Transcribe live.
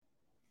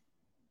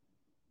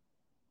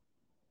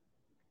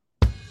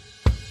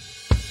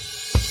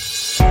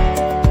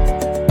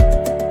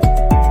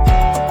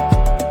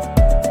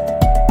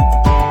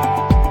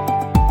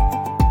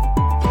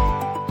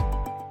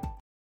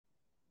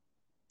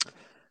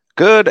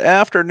Good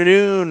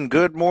afternoon,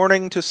 good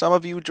morning to some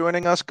of you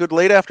joining us, good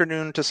late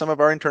afternoon to some of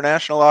our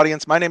international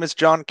audience. My name is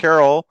John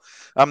Carroll.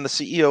 I'm the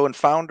CEO and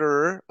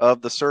founder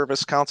of the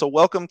Service Council.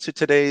 Welcome to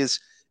today's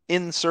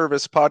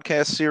inService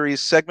podcast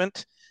series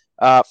segment,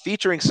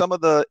 featuring some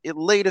of the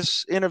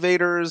latest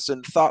innovators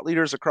and thought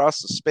leaders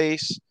across the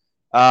space.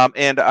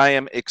 And I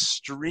am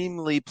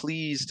extremely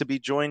pleased to be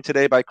joined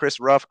today by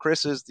Chris Ruff.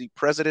 Chris is the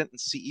president and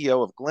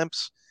CEO of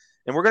Glympse,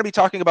 and we're going to be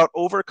talking about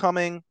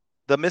overcoming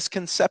the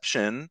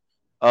misconception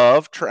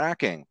of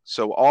tracking.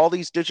 So all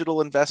these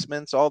digital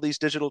investments, all these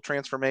digital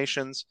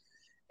transformations,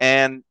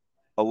 and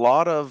a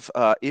lot of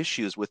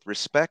issues with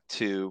respect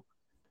to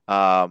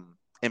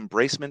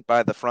embracement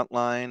by the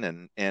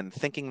frontline and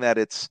thinking that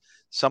it's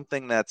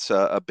something that's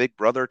a big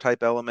brother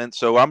type element.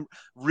 So I'm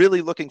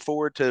really looking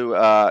forward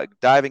to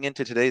diving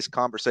into today's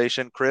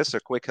conversation. Chris,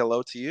 a quick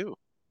hello to you.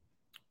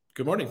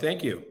 Good morning.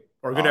 Thank you.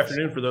 Or good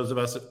afternoon for those of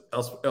us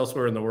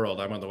elsewhere in the world.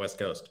 I'm on the West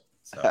Coast.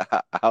 So.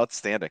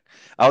 Outstanding.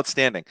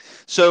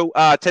 So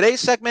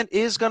today's segment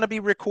is going to be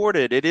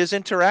recorded. It is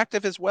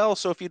interactive as well.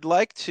 So if you'd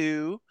like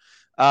to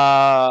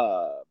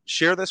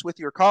share this with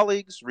your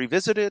colleagues,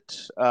 revisit it,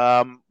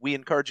 we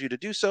encourage you to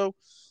do so.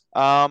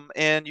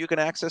 And you can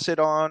access it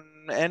on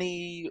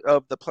any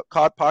of the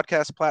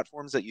podcast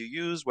platforms that you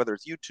use, whether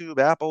it's YouTube,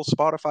 Apple,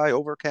 Spotify,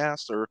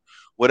 Overcast, or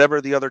whatever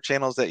the other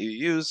channels that you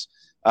use.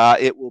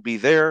 It will be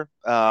there.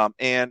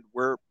 And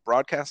we're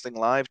broadcasting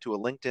live to a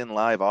LinkedIn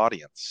Live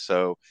audience.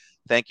 So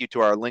thank you to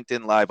our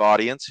LinkedIn Live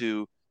audience,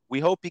 who we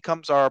hope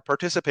becomes our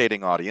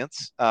participating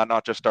audience,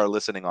 not just our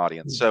listening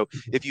audience. So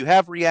if you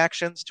have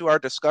reactions to our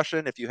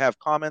discussion, if you have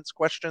comments,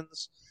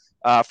 questions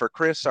for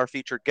Chris, our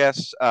featured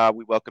guest,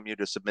 we welcome you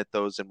to submit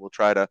those, and we'll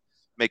try to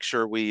make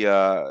sure we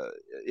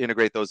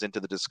integrate those into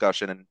the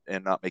discussion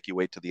and not make you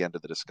wait to the end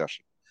of the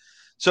discussion.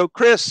 So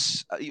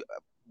Chris,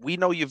 we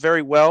know you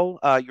very well.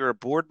 You're a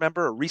board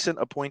member, a recent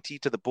appointee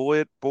to the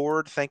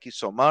board. Thank you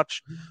so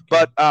much.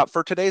 Okay. But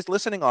for today's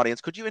listening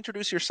audience, could you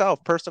introduce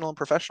yourself, personal and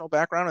professional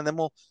background, and then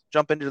we'll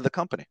jump into the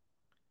company.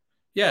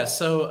 Yeah,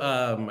 so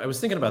I was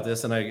thinking about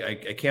this, and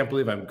I can't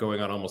believe I'm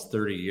going on almost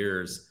 30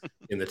 years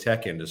in the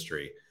tech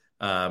industry.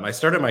 I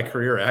started my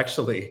career,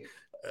 actually,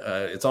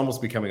 it's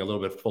almost becoming a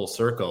little bit full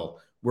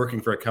circle,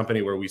 working for a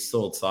company where we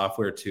sold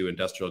software to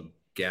industrial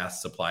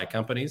gas supply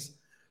companies.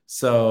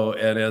 So,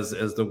 and as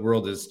the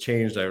world has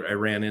changed, I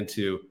ran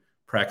into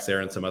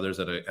Praxair and some others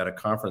at a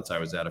conference I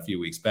was at a few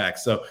weeks back.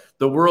 So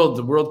the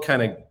world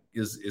kind of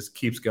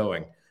keeps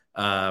going.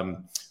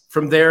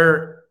 From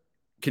there,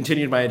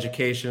 continued my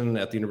education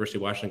at the University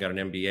of Washington, got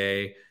an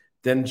MBA,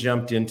 then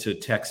jumped into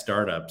tech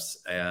startups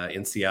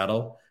in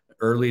Seattle.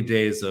 Early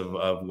days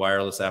of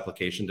wireless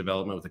application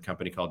development with a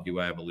company called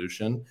UI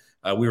Evolution.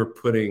 We were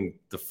putting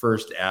the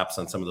first apps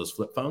on some of those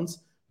flip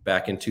phones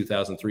back in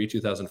 2003,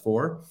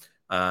 2004.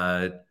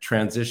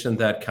 Transitioned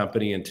that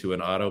company into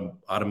an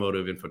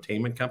automotive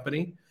infotainment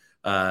company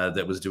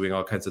that was doing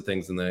all kinds of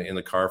things in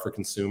the car for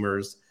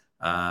consumers,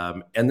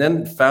 and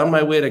then found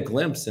my way to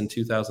Glympse in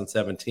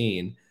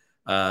 2017,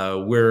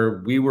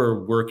 where we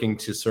were working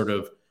to sort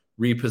of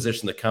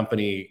reposition the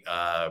company,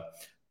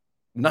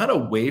 not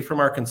away from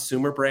our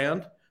consumer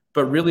brand,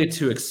 but really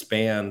to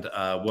expand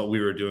what we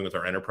were doing with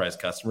our enterprise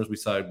customers. We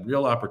saw a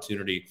real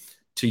opportunity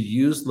to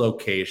use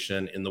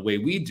location in the way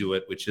we do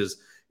it, which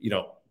is,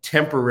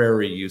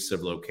 temporary use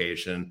of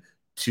location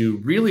to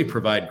really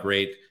provide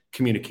great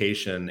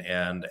communication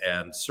and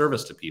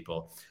service to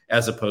people,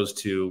 as opposed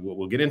to what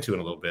we'll get into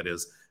in a little bit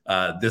is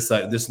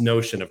this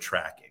notion of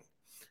tracking.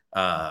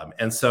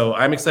 And so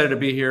I'm excited to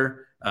be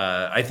here.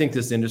 I think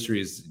this industry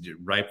is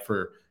ripe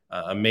for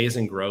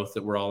amazing growth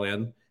that we're all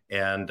in,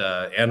 and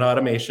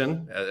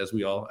automation, as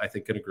we all, I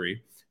think, can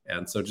agree.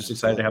 And so just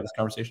excited to have this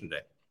conversation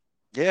today.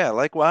 Yeah,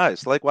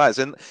 likewise.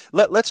 And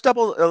let's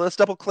double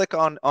click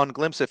on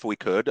Glympse if we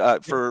could.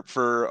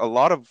 For a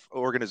lot of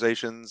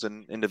organizations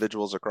and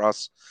individuals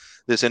across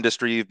this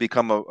industry, you've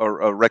become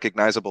a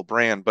recognizable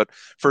brand. But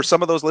for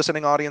some of those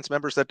listening audience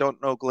members that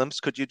don't know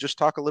Glympse, could you just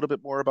talk a little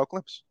bit more about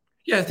Glympse?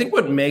 Yeah, I think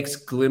what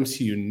makes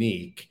Glympse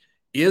unique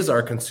is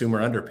our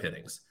consumer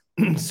underpinnings.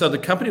 So the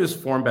company was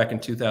formed back in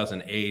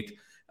 2008,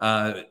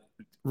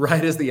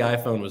 right as the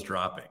iPhone was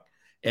dropping.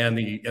 And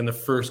the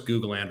first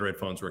Google Android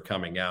phones were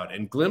coming out.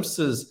 And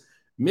Glympse's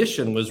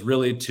mission was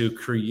really to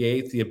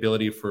create the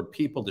ability for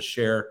people to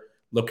share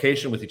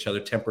location with each other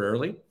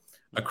temporarily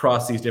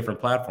across these different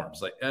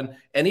platforms. And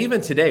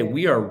even today,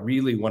 we are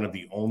really one of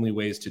the only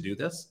ways to do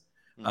this.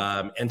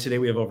 And today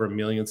we have over 1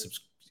 million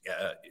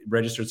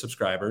registered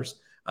subscribers.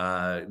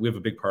 We have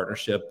a big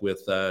partnership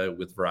with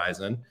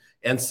Verizon.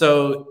 And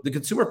so the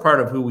consumer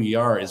part of who we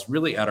are is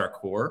really at our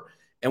core.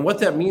 And what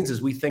that means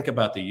is we think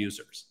about the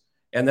users.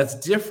 And that's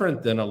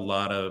different than a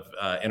lot of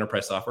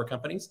enterprise software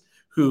companies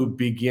who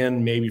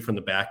begin maybe from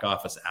the back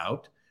office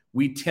out.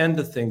 We tend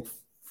to think,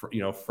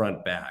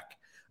 front back.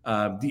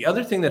 The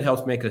other thing that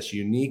helps make us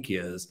unique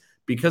is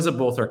because of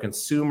both our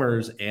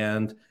consumers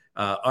and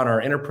on our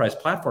enterprise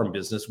platform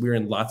business, we're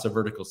in lots of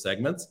vertical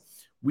segments.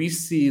 We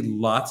see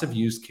lots of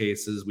use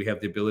cases. We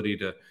have the ability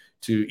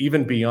to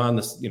even beyond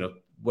this,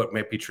 what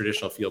might be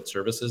traditional field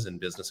services in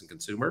business and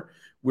consumer.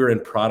 We're in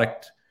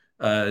product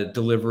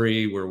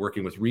delivery. We're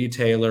working with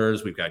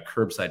retailers. We've got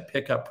curbside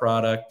pickup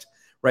product,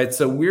 right?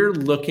 So we're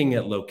looking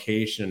at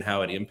location and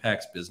how it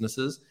impacts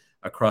businesses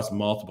across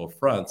multiple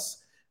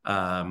fronts,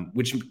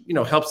 which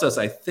helps us,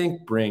 I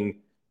think,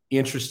 bring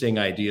interesting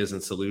ideas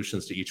and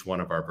solutions to each one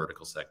of our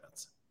vertical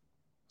segments.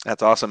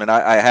 That's awesome. And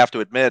I have to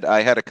admit,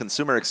 I had a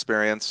consumer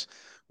experience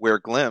where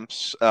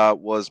Glympse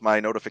was my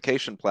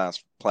notification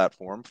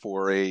platform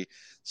for a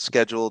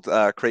scheduled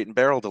Crate and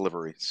Barrel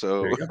delivery.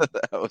 So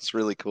that was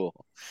really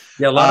cool.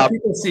 Yeah, a lot of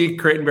people see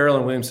Crate and Barrel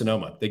in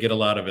Williams-Sonoma. They get a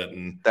lot of it,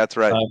 and that's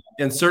right.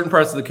 In certain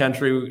parts of the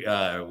country,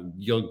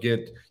 you'll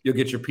get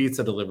your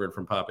pizza delivered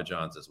from Papa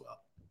John's as well.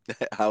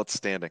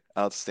 Outstanding.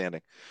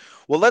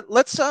 Well,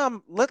 let's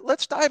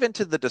dive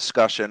into the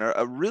discussion.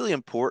 A really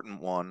important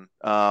one.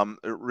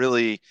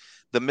 Really,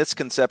 the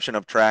misconception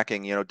of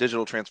tracking.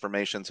 Digital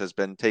transformations has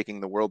been taking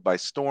the world by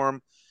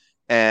storm,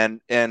 and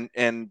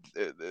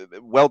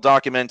well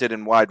documented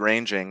and wide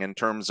ranging in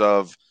terms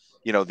of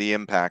the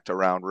impact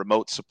around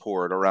remote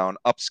support, around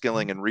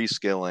upskilling and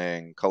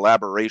reskilling,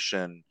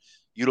 collaboration,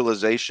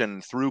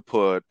 utilization,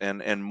 throughput,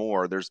 and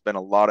more. There's been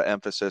a lot of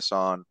emphasis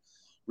on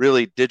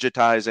really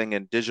digitizing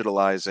and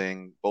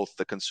digitalizing both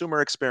the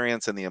consumer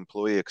experience and the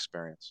employee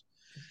experience.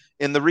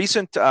 In the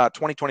recent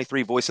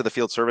 2023 Voice of the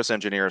Field Service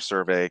Engineer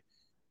survey,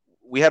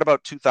 we had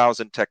about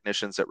 2,000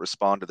 technicians that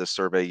respond to this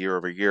survey year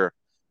over year.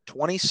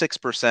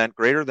 26%,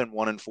 greater than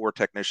 1 in 4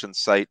 technicians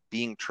cite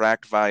being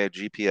tracked via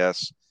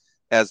GPS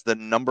as the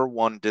number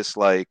one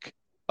dislike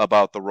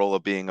about the role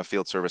of being a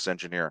field service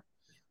engineer.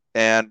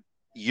 And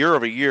year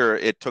over year,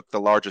 it took the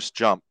largest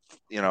jump,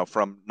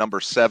 from number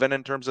 7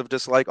 in terms of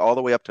dislike all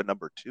the way up to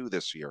number 2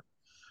 this year.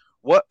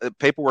 What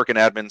paperwork and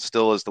admin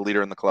still is the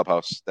leader in the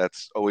clubhouse.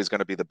 That's always going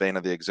to be the bane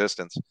of the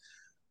existence.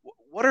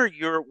 What are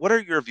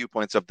your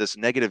viewpoints of this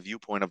negative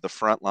viewpoint of the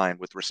front line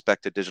with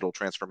respect to digital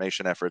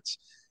transformation efforts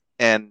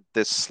and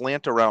this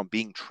slant around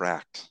being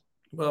tracked?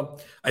 Well,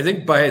 I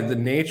think by the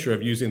nature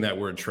of using that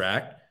word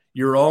tracked,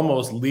 you're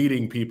almost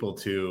leading people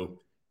to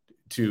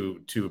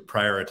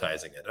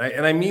prioritizing it.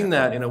 And I mean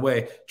that in a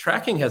way.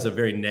 Tracking has a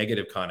very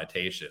negative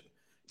connotation.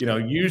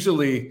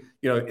 Usually,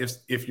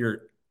 if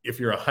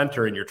you're a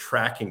hunter and you're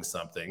tracking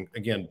something,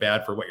 again,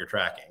 bad for what you're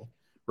tracking,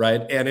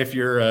 right? And if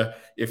you're an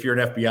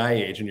FBI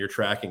agent, you're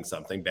tracking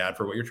something, bad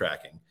for what you're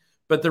tracking.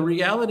 But the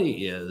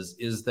reality is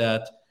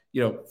that,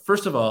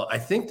 first of all, I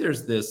think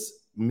there's this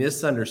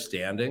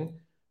misunderstanding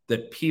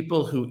that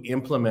people who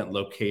implement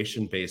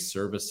location-based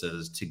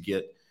services to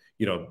get,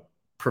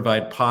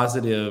 provide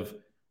positive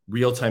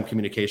real-time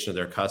communication to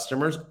their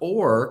customers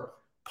or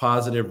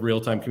positive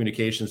real-time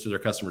communications to their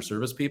customer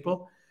service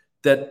people,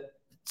 that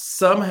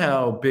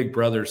somehow Big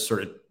Brother's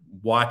sort of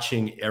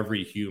watching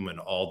every human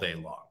all day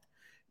long.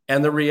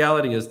 And the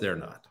reality is they're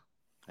not.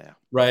 Yeah.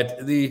 Right?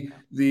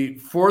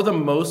 For the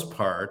most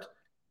part,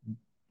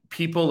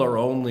 people are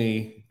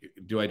only,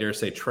 do I dare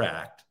say,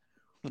 tracked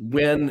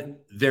when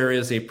there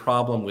is a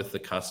problem with the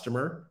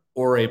customer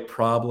or a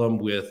problem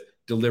with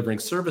delivering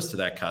service to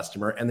that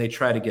customer, and they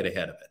try to get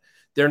ahead of it.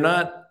 They're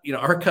not,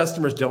 our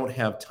customers don't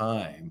have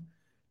time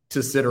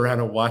to sit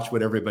around and watch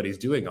what everybody's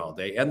doing all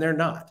day, and they're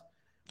not.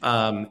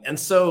 And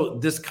so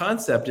this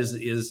concept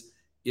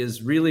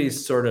is really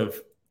sort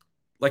of,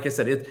 like I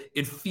said,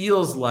 it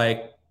feels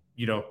like,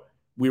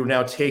 we were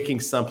now taking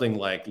something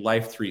like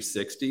Life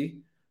 360,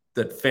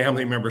 that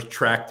family members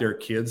track their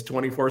kids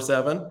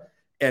 24/7,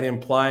 and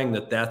implying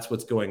that that's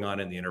what's going on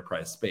in the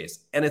enterprise space.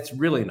 And it's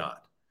really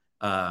not.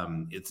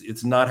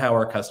 It's not how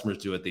our customers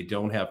do it. They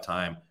don't have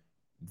time.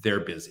 They're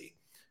busy.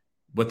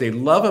 What they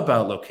love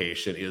about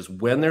location is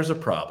when there's a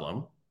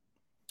problem,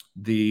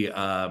 the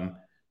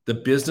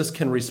business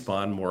can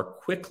respond more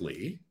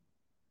quickly,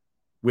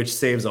 which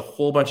saves a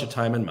whole bunch of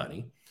time and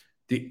money.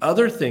 The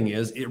other thing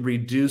is it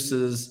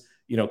reduces,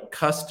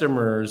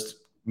 customers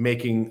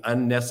making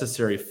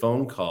unnecessary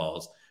phone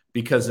calls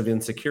because of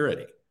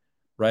insecurity,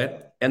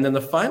 right? And then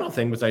the final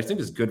thing, which I think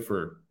is good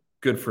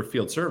for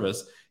field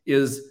service,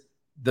 is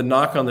the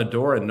knock on the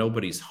door and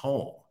nobody's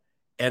home.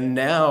 And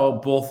now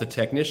both the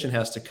technician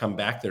has to come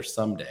back there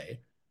someday,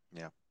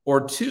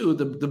 or 2,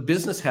 the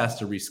business has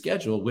to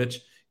reschedule, which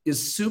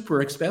is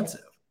super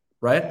expensive,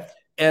 right?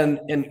 And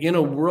in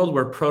a world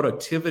where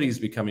productivity is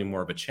becoming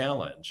more of a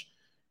challenge,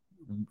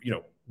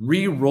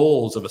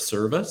 re-rolls of a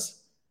service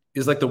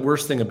is like the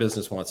worst thing a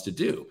business wants to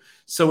do.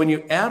 So when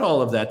you add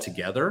all of that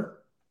together,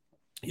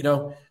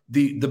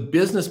 the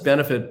business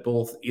benefit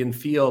both in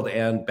field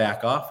and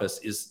back office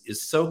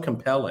is so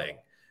compelling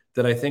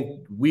that I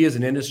think we as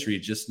an industry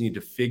just need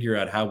to figure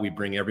out how we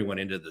bring everyone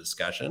into the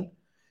discussion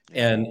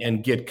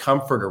and get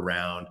comfort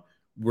around.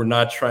 We're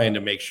not trying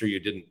to make sure you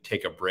didn't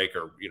take a break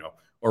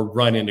or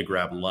run in to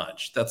grab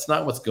lunch. That's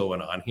not what's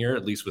going on here,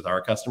 at least with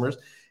our customers.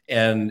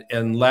 And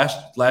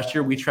last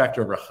year we tracked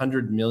over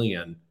 100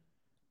 million,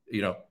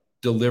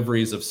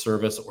 deliveries of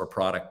service or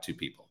product to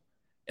people.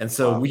 And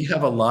so we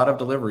have a lot of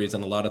deliveries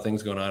and a lot of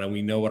things going on, and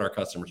we know what our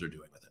customers are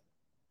doing with it.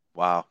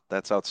 Wow,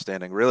 that's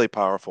outstanding. Really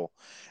powerful.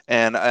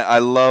 And I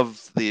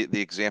love the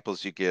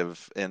examples you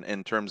give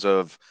in terms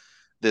of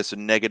this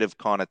negative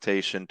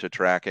connotation to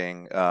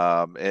tracking.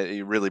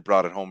 You really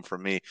brought it home for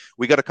me.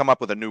 We got to come up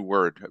with a new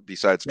word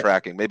besides Yeah,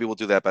 tracking. Maybe we'll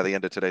do that by the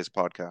end of today's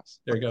podcast.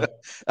 there you go.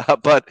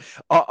 But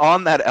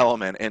on that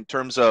element, in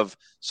terms of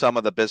some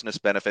of the business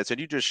benefits, and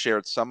you just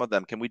shared some of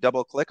them, can we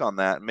double click on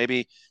that?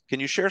 Maybe can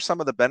you share some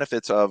of the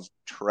benefits of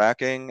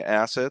tracking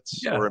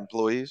assets Yeah. or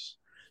employees?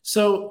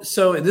 So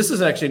this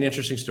is actually an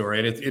interesting story,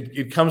 and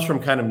it comes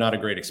from kind of not a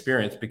great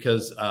experience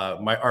because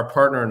our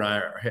partner and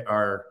I,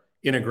 our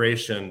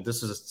integration.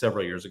 This is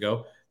several years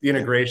ago. The Yeah.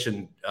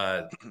 integration,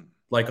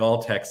 like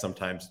all tech,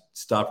 sometimes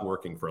stopped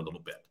working for a little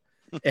bit,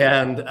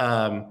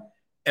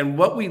 and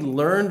what we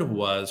learned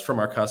was from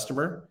our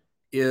customer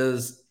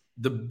is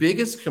the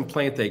biggest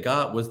complaint they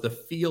got was the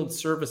field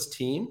service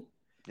team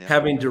Yeah.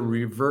 having to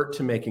revert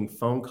to making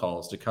phone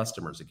calls to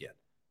customers again.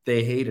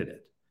 They hated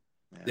it.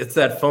 Yeah. It's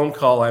that phone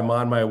call, I'm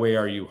on my way,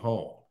 are you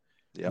home?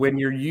 Yep. When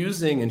you're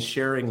using and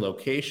sharing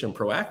location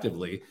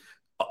proactively,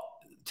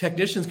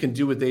 technicians can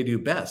do what they do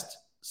best,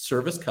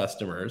 service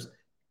customers,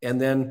 and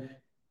then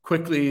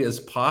quickly as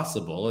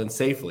possible and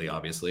safely,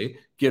 obviously,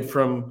 get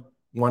from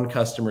one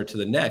customer to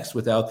the next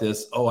without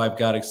this, oh, I've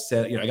got to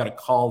set, I got to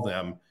call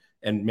them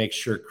and make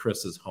sure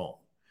Chris is home.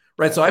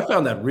 Right. So I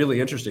found that really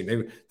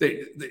interesting.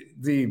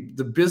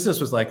 The business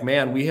was like,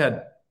 man, we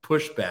had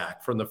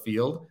pushback from the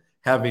field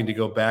having to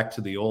go back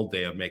to the old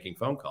day of making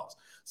phone calls.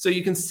 So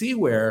you can see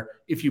where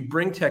if you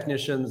bring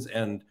technicians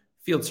and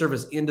field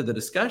service into the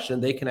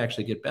discussion, they can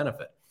actually get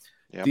benefit.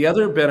 Yep. The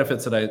other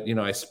benefits that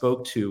I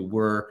spoke to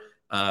were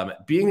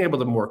being able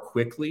to more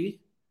quickly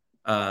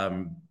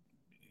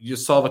you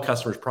solve a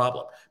customer's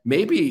problem.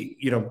 Maybe,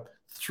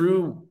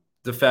 through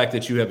the fact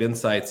that you have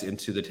insights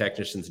into the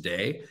technician's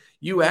day,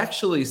 you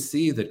actually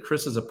see that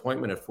Chris's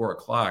appointment at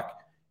 4:00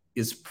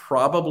 is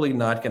probably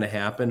not going to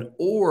happen,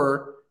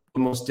 or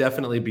will most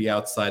definitely be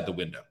outside the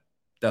window.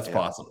 That's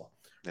possible,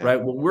 right?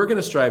 What we're going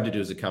to strive to do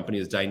as a company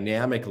is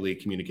dynamically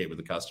communicate with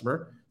the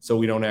customer, so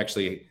we don't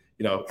actually,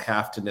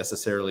 have to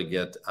necessarily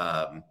get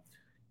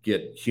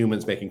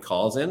humans making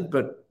calls in.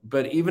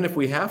 But even if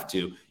we have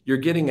to, you're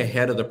getting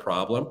ahead of the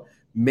problem.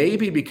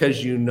 Maybe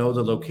because you know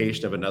the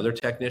location of another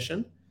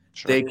technician,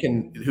 sure, they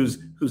can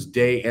whose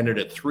day ended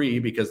at 3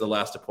 because the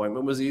last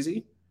appointment was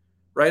easy,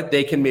 right?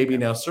 They can maybe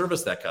now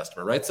service that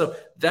customer, right? So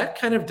that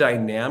kind of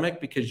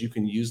dynamic, because you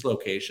can use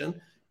location,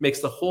 makes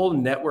the whole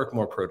network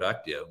more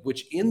productive,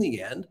 which in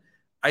the end,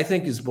 I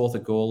think is both a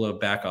goal of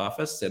back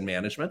office and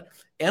management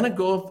and a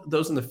goal of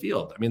those in the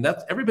field. I mean,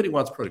 that's everybody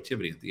wants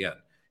productivity at the end.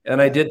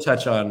 And I did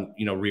touch on,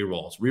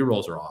 re-rolls.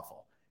 Re-rolls are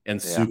awful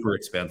and super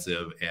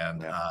expensive.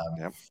 And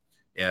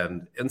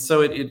and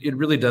so it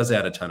really does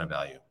add a ton of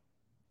value.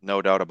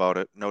 No doubt about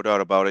it. No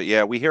doubt about it.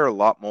 Yeah, we hear a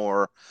lot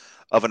more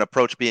of an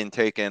approach being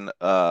taken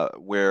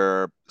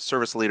where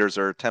service leaders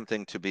are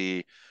attempting to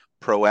be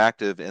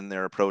proactive in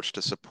their approach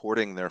to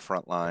supporting their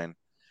frontline,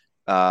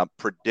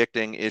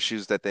 predicting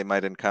issues that they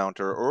might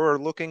encounter, or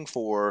looking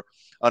for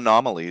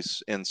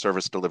anomalies in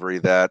service delivery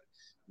that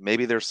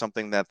maybe there's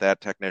something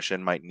that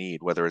technician might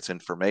need, whether it's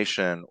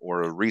information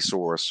or a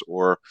resource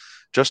or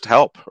just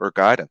help or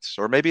guidance,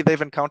 or maybe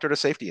they've encountered a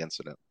safety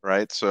incident,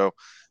 right? So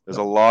there's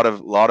a lot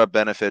of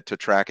benefit to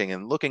tracking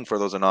and looking for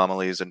those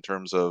anomalies in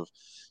terms of,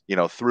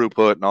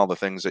 throughput and all the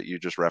things that you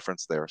just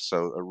referenced there.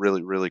 So a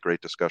really, really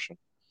great discussion.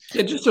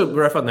 Yeah, just to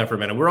riff on that for a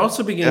minute, we're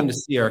also beginning to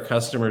see our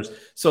customers.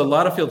 So a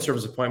lot of field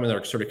service appointments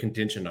are sort of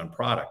contingent on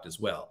product as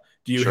well.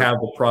 Do you have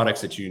the products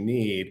that you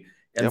need?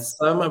 And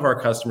some of our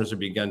customers have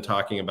begun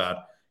talking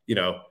about,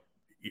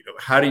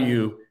 how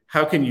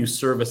can you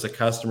service a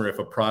customer if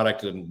a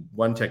product and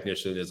one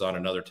technician is on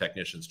another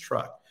technician's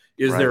truck?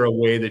 Is there a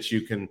way that you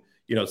can,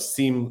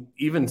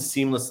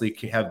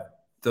 seamlessly have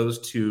those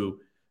two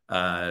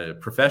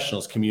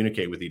professionals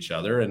communicate with each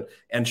other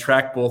and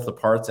track both the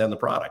parts and the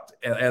product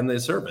and the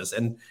service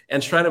and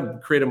try to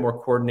create a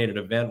more coordinated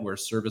event where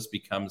service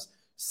becomes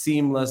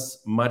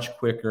seamless, much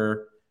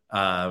quicker,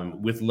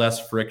 with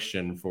less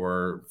friction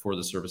for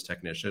the service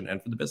technician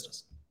and for the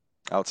business.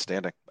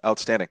 Outstanding.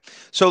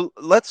 So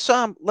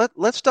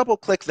let's double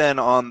click then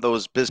on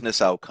those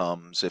business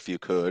outcomes, if you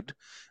could.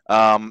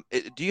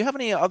 Do you have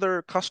any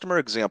other customer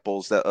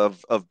examples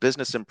of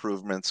business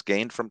improvements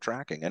gained from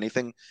tracking?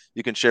 Anything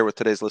you can share with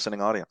today's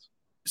listening audience?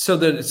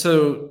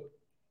 So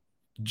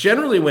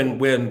generally,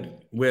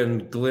 when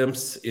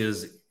Glympse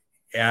is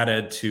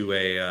added to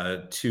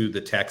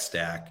the tech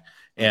stack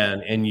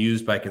and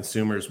used by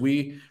consumers,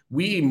 we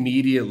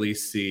immediately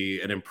see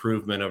an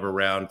improvement of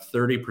around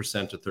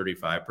 30% to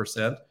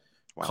 35%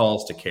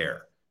 calls to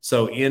care.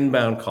 So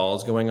inbound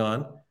calls going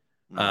on.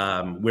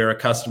 Where a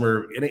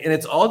customer, and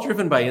it's all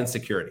driven by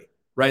insecurity,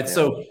 right? Yeah.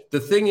 So the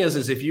thing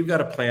is if you've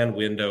got a planned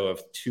window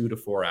of 2 to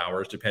 4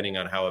 hours, depending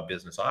on how a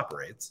business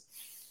operates,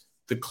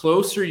 the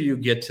closer you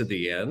get to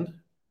the end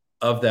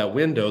of that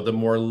window, the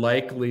more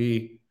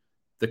likely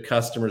the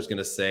customer is going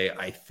to say,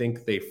 I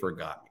think they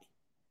forgot me,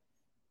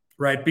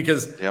 right?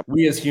 Because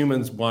we as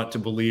humans want to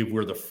believe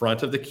we're the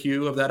front of the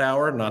queue of that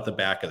hour, not the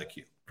back of the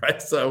queue,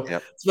 right? So,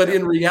 Yep. but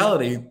in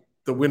reality,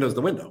 the window's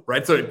the window,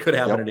 right? So it could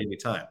happen Yep. at any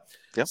time.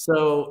 Yep.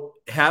 So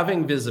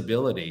having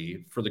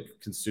visibility for the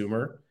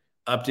consumer,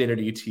 updated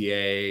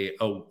ETA,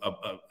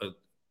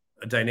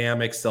 a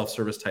dynamic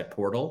self-service type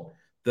portal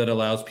that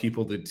allows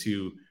people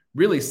to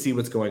really see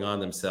what's going on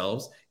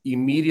themselves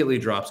immediately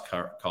drops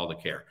call to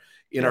care.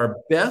 In our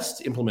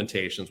best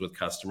implementations with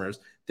customers,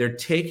 they're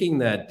taking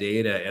that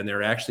data and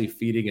they're actually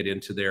feeding it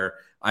into their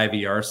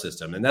IVR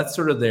system. And that's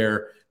sort of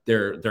their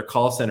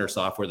call center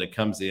software that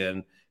comes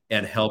in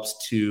and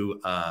helps to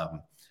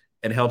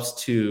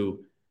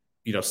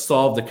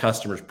solve the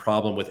customer's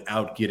problem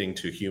without getting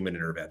to human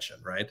intervention,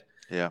 right?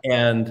 Yeah.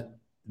 And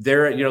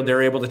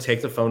they're able to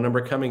take the phone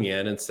number coming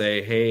in and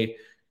say, hey,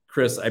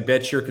 Chris, I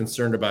bet you're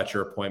concerned about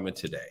your appointment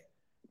today.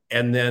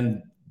 And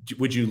then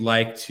would you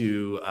like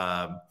to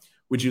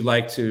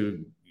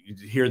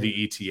hear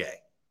the ETA,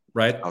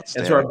 right?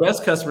 And so our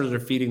best customers are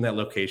feeding that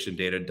location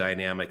data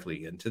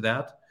dynamically into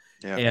that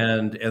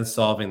and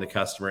solving the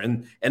customer.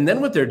 And then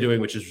what they're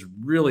doing, which is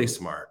really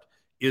smart,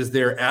 is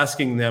they're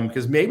asking them,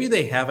 because maybe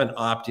they haven't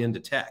opted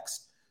into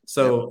text.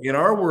 So in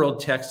our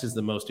world, text is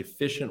the most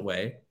efficient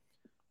way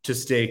to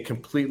stay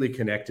completely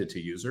connected to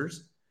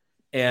users.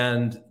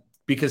 And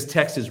because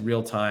text is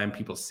real time,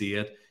 people see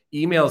it.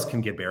 Emails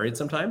can get buried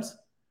sometimes,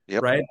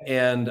 right?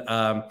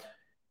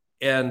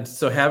 And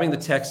so having the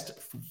text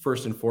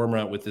first and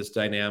foremost with this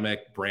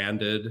dynamic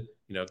branded,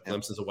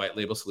 Glympse is a white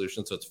label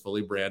solution, so it's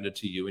fully branded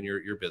to you and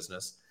your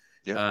business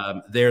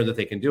there that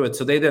they can do it.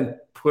 So they then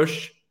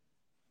push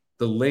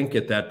the link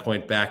at that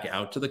point back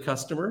out to the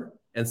customer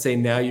and say,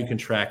 now you can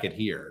track it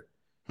here.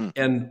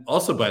 And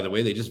also, by the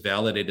way, they just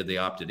validated they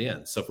opted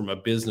in. So from a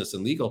business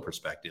and legal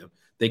perspective,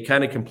 they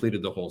kind of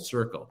completed the whole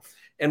circle.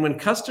 And when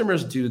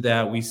customers do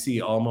that, we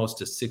see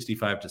almost a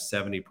 65 to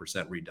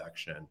 70%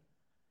 reduction,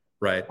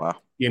 right?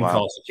 In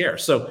calls to care.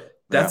 So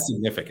that's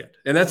significant.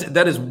 And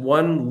that is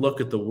one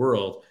look at the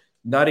world,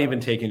 not even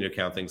taking into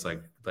account things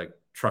like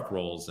truck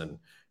rolls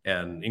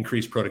and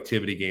increased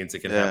productivity gains that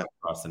can happen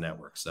across the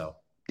network. So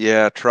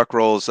truck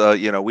rolls,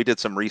 we did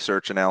some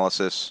research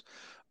analysis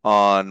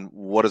on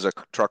what does a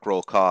truck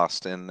roll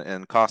cost,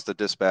 and cost of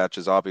dispatch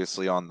is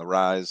obviously on the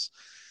rise.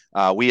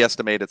 We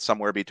estimated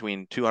somewhere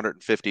between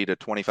 $250 to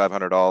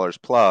 $2,500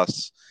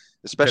 plus,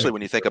 especially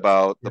when you think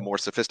about the more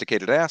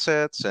sophisticated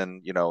assets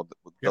and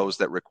those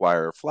that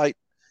require flight,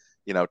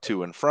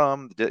 to and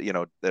from,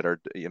 that are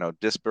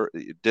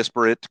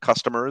disparate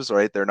customers,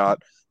 right? They're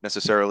not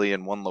necessarily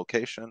in one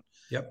location.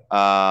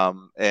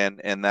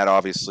 And that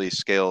obviously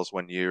scales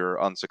when you're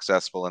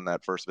unsuccessful in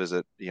that first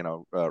visit,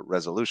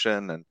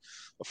 resolution and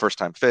a first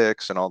time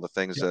fix and all the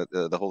things that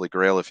the holy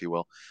grail, if you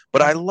will.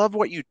 But I love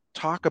what you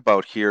talk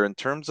about here in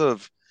terms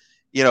of,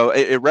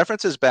 it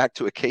references back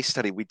to a case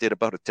study we did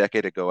about a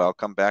decade ago. I'll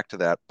come back to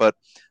that, but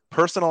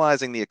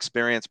personalizing the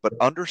experience, but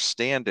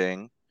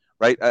understanding,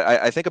 right?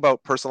 I think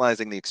about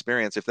personalizing the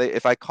experience.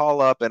 If I call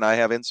up and I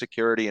have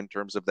insecurity in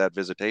terms of that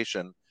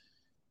visitation,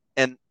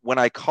 and when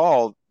I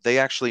call, they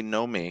actually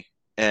know me.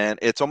 And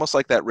it's almost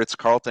like that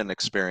Ritz-Carlton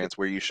experience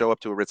where you show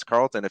up to a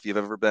Ritz-Carlton. If you've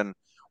ever been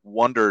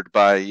wondered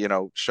by,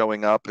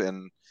 showing up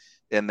and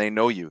they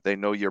know you, they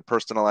know your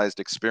personalized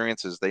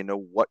experiences, they know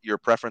what your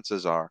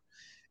preferences are.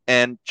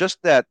 And just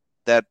that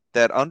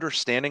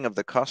understanding of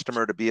the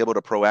customer to be able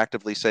to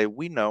proactively say,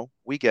 we know,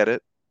 we get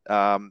it.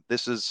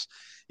 This is,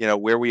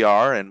 where we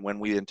are and when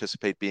we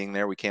anticipate being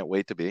there, we can't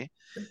wait to be.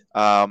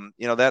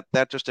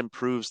 That just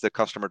improves the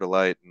customer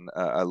delight. And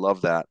I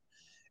love that.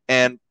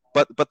 And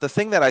but the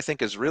thing that I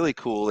think is really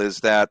cool is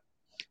that,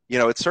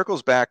 it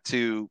circles back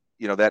to,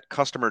 that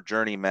customer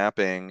journey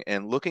mapping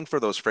and looking for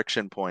those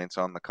friction points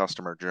on the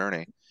customer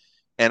journey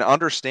and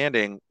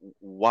understanding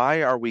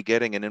why are we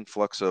getting an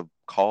influx of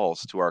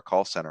calls to our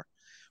call center.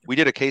 We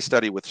did a case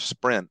study with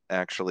Sprint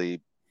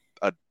actually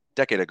a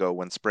decade ago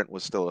when Sprint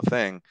was still a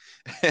thing.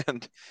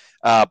 And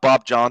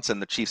Bob Johnson,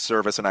 the chief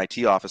service and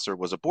IT officer,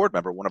 was a board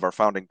member, one of our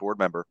founding board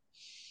member.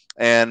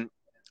 And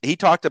he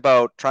talked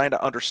about trying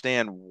to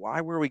understand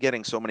why were we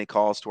getting so many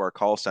calls to our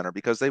call center,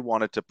 because they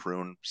wanted to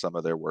prune some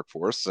of their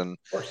workforce and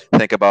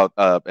think about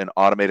an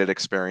automated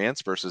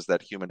experience versus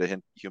that human to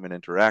human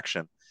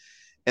interaction.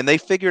 And they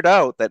figured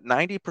out that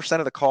 90%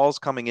 of the calls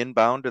coming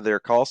inbound to their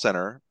call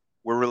center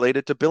were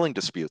related to billing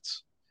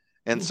disputes.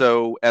 And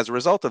so as a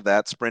result of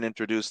that, Sprint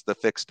introduced the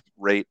fixed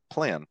rate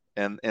plan.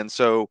 And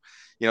so,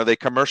 they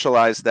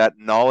commercialized that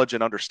knowledge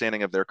and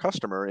understanding of their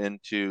customer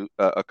into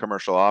a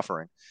commercial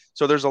offering.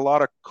 So there's a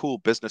lot of cool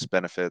business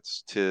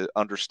benefits to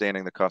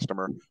understanding the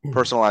customer,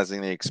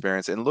 personalizing the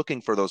experience, and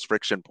looking for those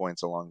friction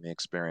points along the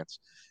experience.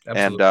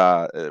 Absolutely.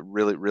 And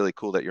really, really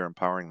cool that you're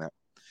empowering that.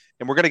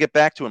 And we're going to get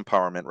back to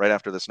empowerment right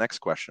after this next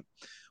question.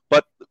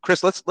 But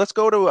Chris, let's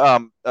go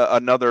to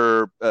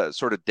another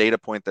sort of data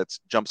point that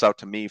jumps out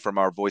to me from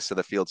our Voice of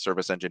the Field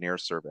Service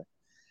Engineers survey.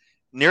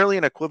 Nearly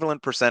an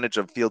equivalent percentage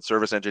of field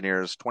service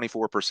engineers,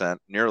 24%,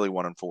 nearly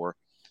 1 in 4,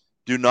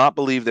 do not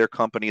believe their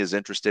company is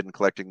interested in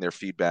collecting their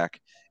feedback.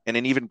 And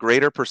an even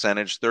greater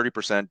percentage,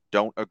 30%,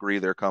 don't agree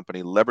their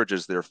company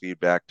leverages their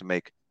feedback to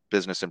make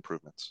business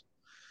improvements.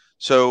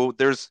 So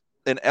there's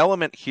an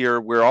element here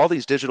where all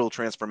these digital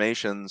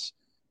transformations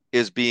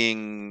is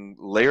being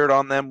layered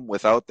on them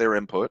without their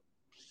input.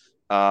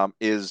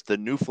 Is the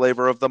new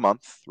flavor of the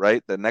month,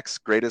 right? The next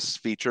greatest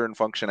feature and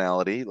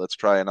functionality. Let's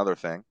try another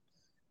thing.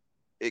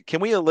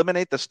 Can we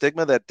eliminate the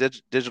stigma that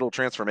digital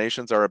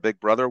transformations are a big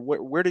brother?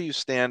 Where do you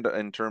stand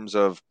in terms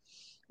of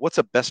what's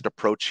a best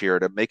approach here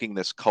to making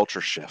this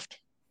culture shift?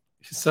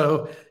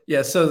 So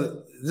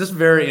so this is a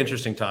very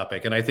interesting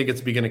topic, and I think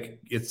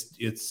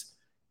it's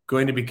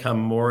going to become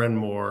more and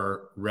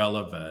more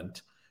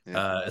relevant,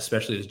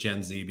 especially as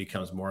Gen Z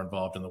becomes more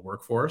involved in the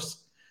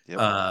workforce,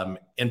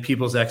 and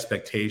people's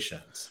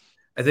expectations.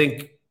 I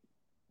think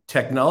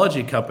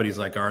technology companies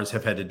like ours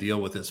have had to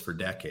deal with this for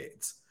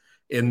decades,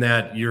 in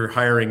that you're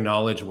hiring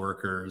knowledge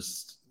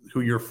workers who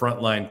your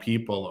frontline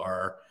people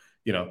are,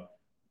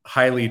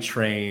 highly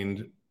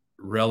trained,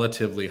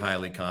 relatively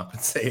highly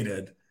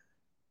compensated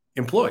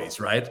employees,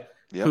 right?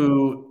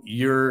 Who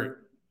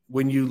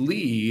when you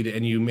lead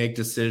and you make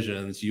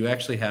decisions, you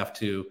actually have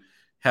to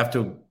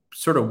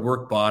sort of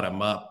work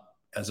bottom up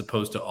as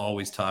opposed to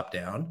always top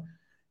down.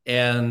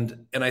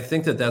 And I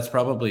think that that's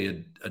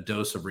probably a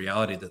dose of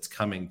reality that's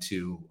coming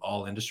to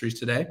all industries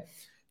today,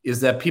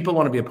 is that people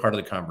want to be a part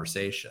of the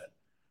conversation,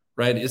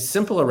 right? It's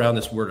simple around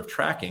this word of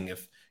tracking.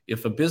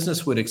 If a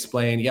business would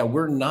explain, yeah,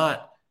 we're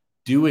not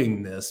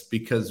doing this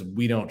because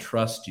we don't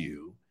trust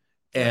you,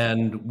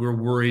 and we're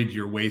worried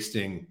you're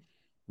wasting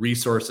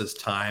resources,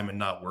 time, and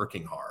not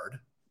working hard,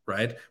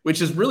 right?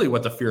 Which is really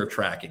what the fear of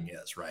tracking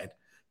is, right?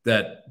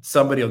 That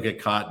somebody will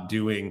get caught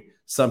doing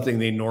something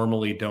they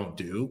normally don't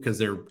do because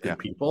they're good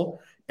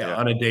people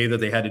on a day that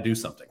they had to do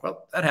something.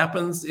 Well, that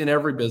happens in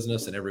every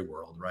business in every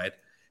world, right?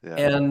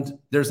 And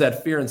there's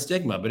that fear and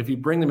stigma. But if you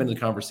bring them into the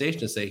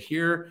conversation and say,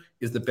 here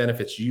is the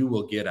benefits you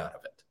will get out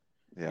of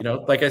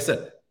it. Like I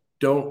said,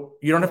 you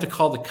don't have to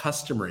call the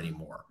customer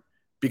anymore,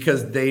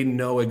 because they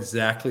know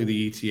exactly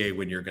the ETA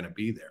when you're going to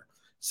be there.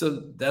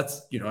 So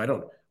that's,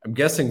 I'm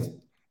guessing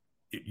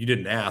you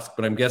didn't ask,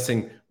 but I'm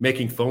guessing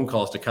making phone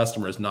calls to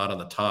customers not on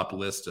the top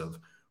list of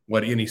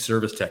what any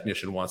service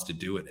technician wants to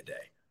do in a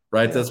day,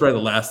 right? That's probably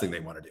the last thing they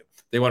want to do.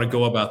 They want to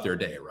go about their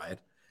day, right?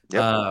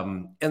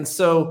 And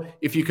so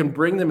if you can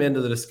bring them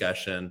into the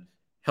discussion,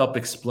 help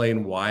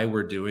explain why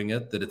we're doing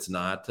it, that it's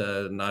not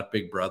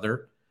Big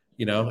Brother,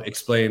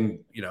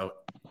 explain,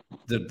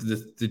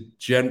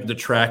 the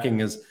tracking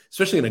is,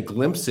 especially in a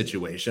glimpse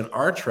situation,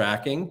 our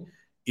tracking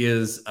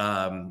is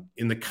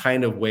in the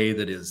kind of way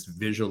that is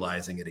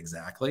visualizing it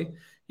exactly.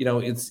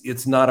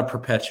 It's not a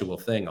perpetual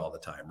thing all the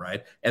time,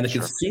 right? And the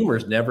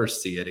consumers never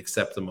see it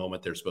except the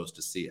moment they're supposed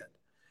to see it.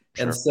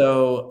 And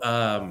so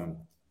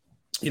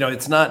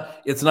it's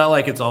not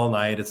like it's all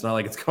night. It's not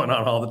like it's going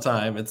on all the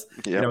time. It's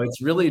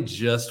it's really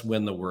just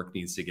when the work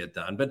needs to get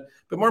done. But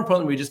more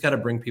importantly, we just got to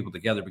bring people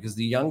together, because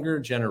the younger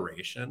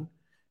generation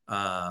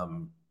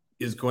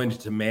is going to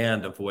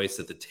demand a voice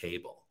at the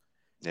table.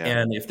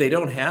 And if they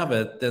don't have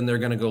it, then they're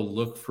going to go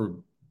look for,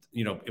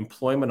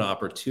 employment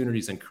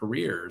opportunities and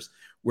careers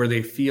where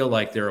they feel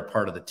like they're a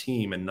part of the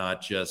team and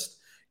not just,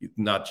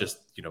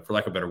 for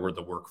lack of a better word,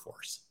 the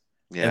workforce.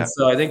 And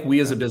so I think we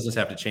as a business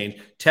have to change.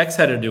 Tech's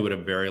had to do it a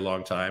very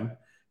long time,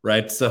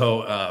 right?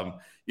 So,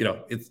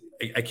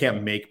 I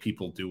can't make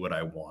people do what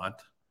I want.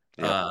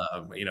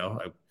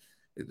 I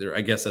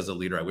guess as a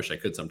leader, I wish I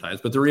could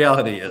sometimes, but the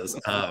reality is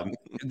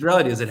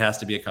it has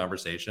to be a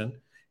conversation,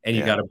 and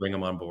you got to bring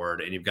them on board,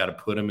 and you've got to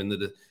put them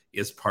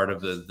as part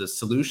of the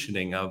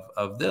solutioning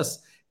of this.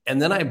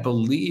 And then I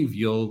believe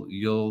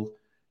you'll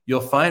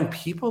find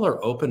people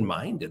are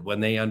open-minded when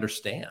they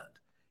understand,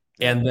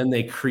 and then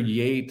they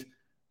create,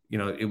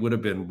 it would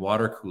have been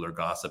water cooler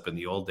gossip in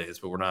the old days,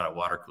 but we're not at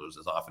water coolers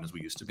as often as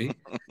we used to be.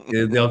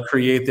 They'll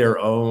create their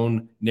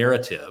own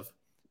narrative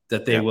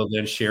that they will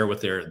then share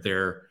with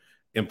their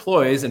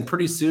employees, and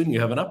pretty soon you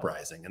have an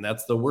uprising, and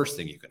that's the worst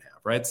thing you can have,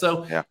 right?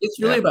 So it's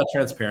really about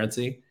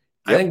transparency.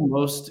 I think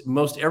most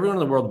everyone in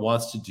the world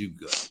wants to do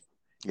good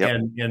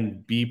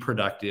and be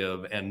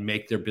productive and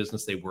make their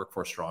business they work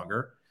for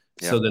stronger,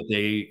 so that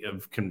they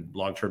can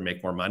long-term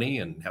make more money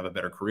and have a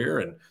better career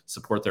and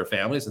support their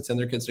families and send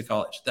their kids to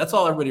college. That's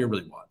all everybody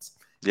really wants.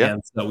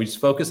 And so we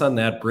just focus on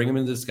that, bring them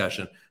into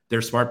discussion.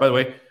 They're smart, by the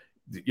way.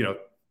 The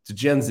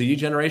Gen Z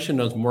generation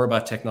knows more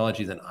about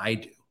technology than I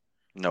do.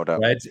 No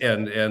doubt. Right.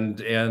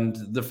 And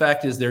the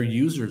fact is they're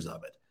users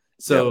of it.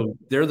 So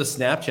they're the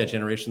Snapchat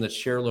generation that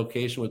share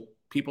location with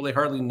people they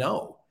hardly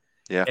know.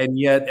 And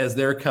yet, as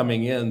they're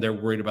coming in, they're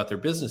worried about their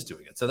business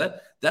doing it. So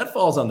that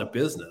falls on the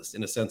business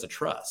in a sense of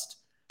trust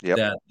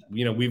that,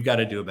 we've got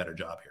to do a better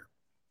job here.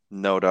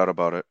 No doubt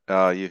about it.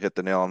 You hit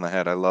the nail on the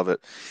head. I love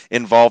it.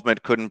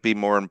 Involvement couldn't be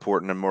more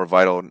important and more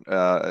vital,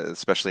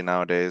 especially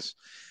nowadays.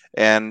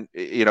 And,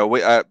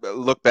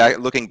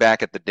 looking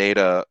back at the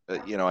data,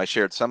 I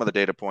shared some of the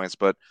data points,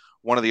 but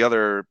one of the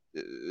other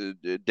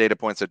data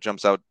points that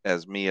jumps out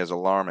as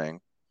alarming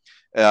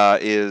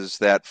is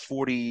that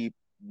 41%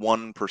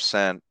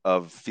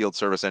 of field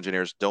service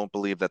engineers don't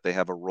believe that they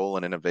have a role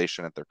in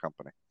innovation at their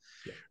company.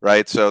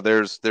 Right. So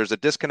there's a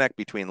disconnect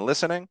between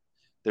listening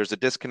there's a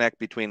disconnect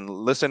between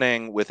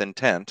listening with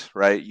intent,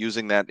 right?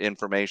 Using that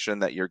information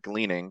that you're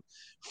gleaning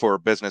for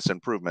business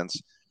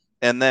improvements,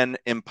 and then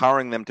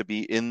empowering them to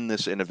be in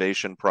this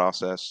innovation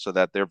process so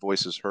that their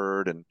voice is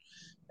heard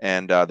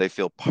and they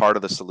feel part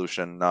of the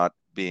solution, not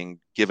being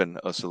given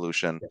a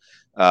solution,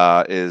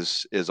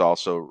 is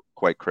also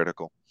quite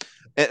critical.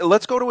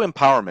 Let's go to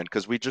empowerment,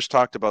 because we just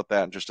talked about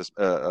that just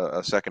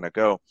a second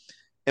ago.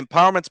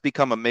 Empowerment's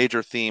become a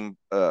major theme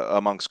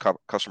amongst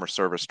customer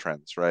service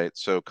trends, right?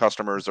 So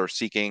customers are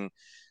seeking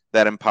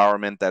that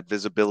empowerment, that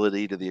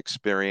visibility to the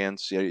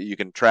experience. You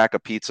can track a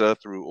pizza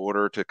through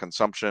order to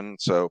consumption.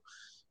 So,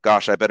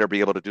 gosh, I better be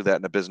able to do that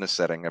in a business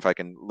setting if I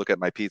can look at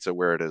my pizza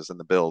where it is in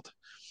the build.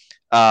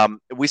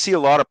 We see a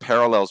lot of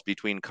parallels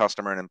between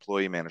customer and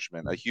employee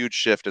management. A huge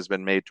shift has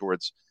been made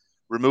towards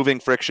removing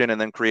friction and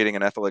then creating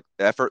an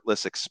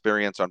effortless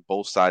experience on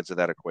both sides of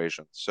that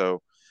equation.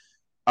 So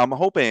I'm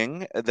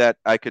hoping that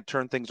I could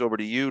turn things over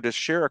to you to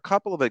share a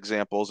couple of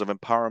examples of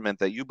empowerment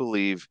that you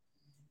believe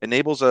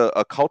enables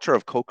a culture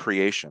of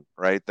co-creation,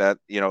 right? That,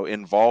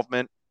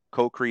 involvement,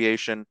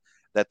 co-creation,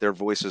 that their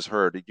voice is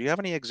heard. Do you have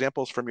any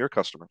examples from your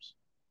customers?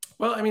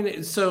 Well, I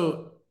mean,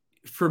 so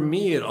for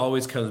me, it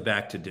always comes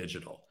back to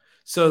digital.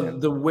 So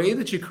the way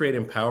that you create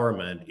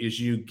empowerment is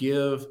you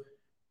give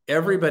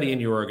everybody in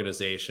your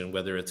organization,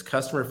 whether it's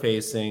customer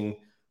facing,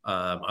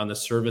 on the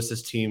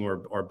services team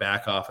or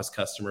back office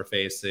customer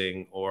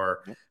facing,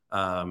 or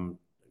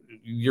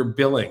your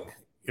billing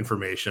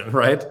information,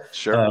 right?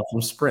 Sure.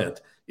 From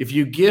Sprint. If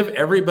you give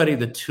everybody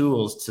the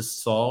tools to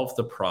solve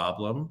the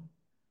problem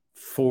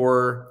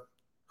for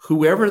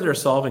whoever they're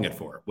solving it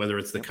for, whether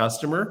it's the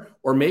customer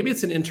or maybe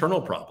it's an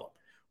internal problem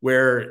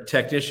where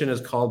technician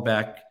is called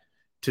back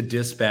to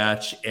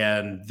dispatch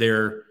and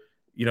they're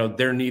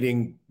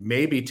needing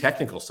maybe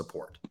technical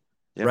support,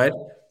 right?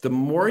 The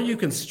more you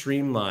can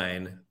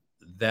streamline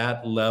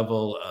that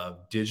level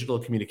of digital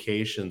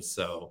communication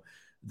so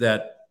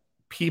that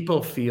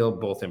people feel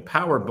both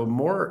empowered, but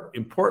more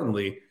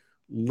importantly,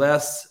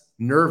 less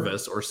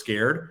nervous or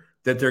scared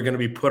that they're going to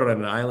be put on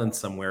an island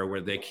somewhere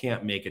where they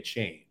can't make a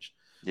change.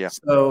 Yeah.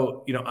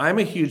 So, I'm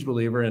a huge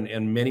believer,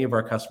 and many of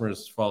our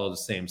customers follow the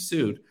same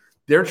suit.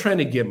 They're trying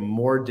to get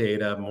more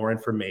data, more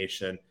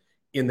information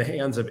in the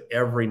hands of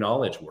every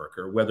knowledge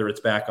worker, whether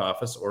it's back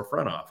office or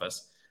front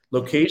office.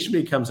 Location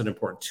becomes an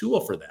important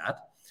tool for that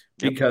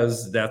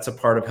because that's a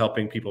part of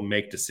helping people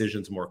make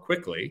decisions more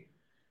quickly,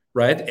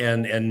 right?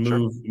 And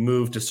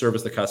move to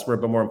service the customer,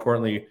 but more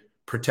importantly,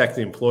 protect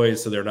the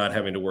employees so they're not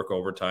having to work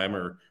overtime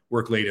or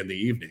work late in the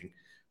evening.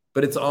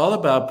 But it's all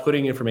about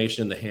putting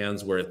information in the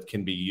hands where it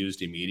can be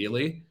used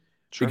immediately,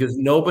 because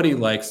nobody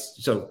likes,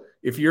 so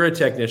if you're a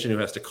technician who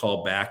has to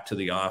call back to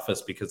the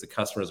office because the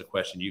customer has a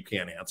question you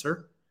can't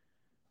answer,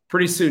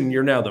 pretty soon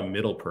you're now the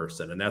middle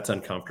person, and that's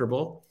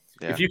uncomfortable.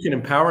 If you can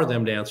empower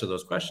them to answer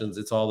those questions,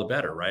 it's all the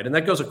better, right? And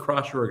that goes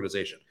across your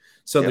organization.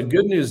 So the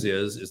good news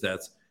is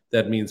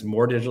that means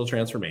more digital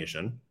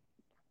transformation.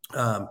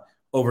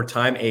 Over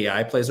time,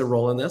 AI plays a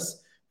role in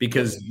this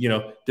because,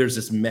 there's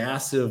this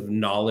massive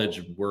knowledge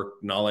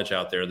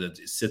out there that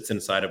sits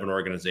inside of an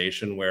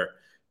organization where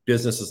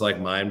businesses like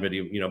mine, but,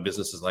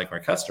 businesses like my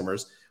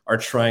customers are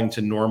trying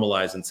to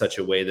normalize in such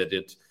a way that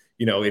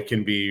it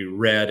can be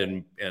read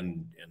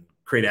and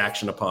create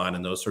action upon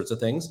and those sorts of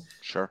things.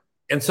 Sure.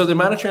 And so the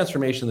amount of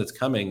transformation that's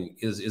coming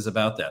is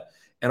about that.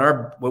 And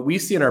what we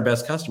see in our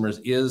best customers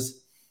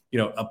is,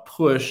 a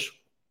push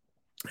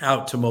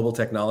out to mobile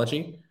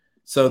technology.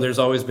 So there's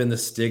always been the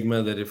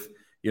stigma that if,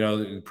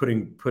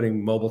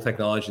 putting mobile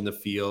technology in the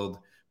field,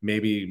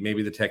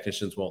 maybe the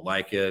technicians won't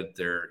like it.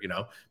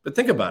 But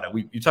think about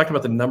it. You talked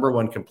about the number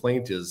one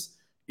complaint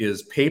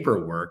is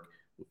paperwork.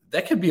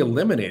 That could be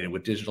eliminated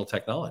with digital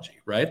technology,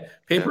 right?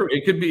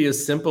 It could be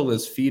as simple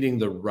as feeding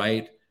the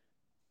right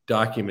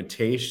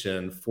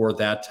documentation for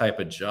that type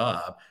of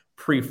job,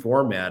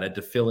 pre-formatted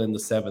to fill in the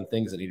 7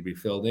 things that need to be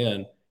filled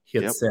in,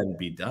 hit send,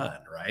 be done,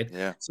 right?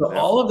 So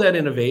all of that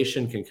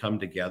innovation can come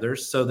together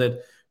so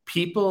that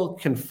people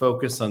can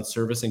focus on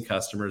servicing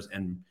customers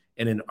and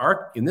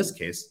in this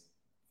case,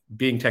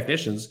 being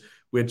technicians,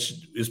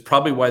 which is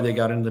probably why they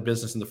got into the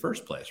business in the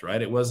first place,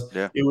 right? It was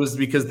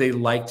because they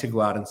like to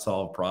go out and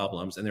solve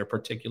problems, and they're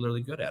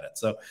particularly good at it.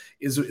 So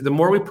the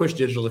more we push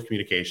digital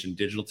communication,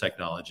 digital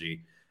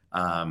technology,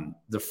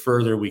 the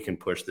further we can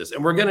push this.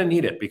 And we're going to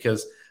need it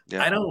because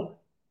I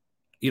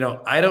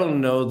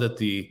don't know that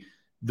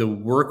the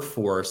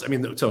workforce,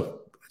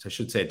 so I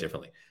should say it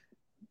differently.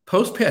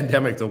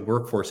 Post-pandemic, the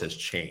workforce has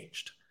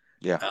changed.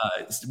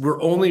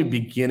 We're only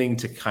beginning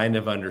to kind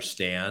of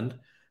understand.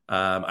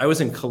 I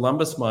was in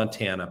Columbus,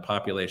 Montana,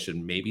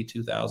 population maybe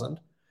 2,000.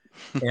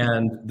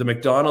 And the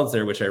McDonald's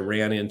there, which I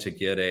ran in to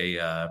get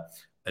a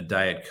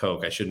Diet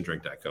Coke. I shouldn't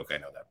drink Diet Coke, I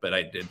know that, but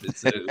I did.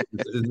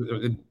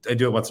 I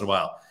do it once in a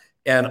while.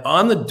 And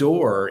on the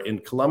door in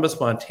Columbus,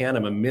 Montana,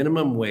 my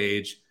minimum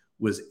wage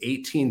was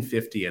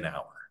 $18.50 an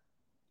hour.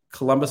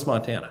 Columbus,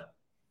 Montana.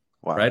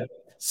 Wow. Right?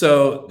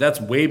 So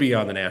that's way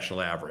beyond the national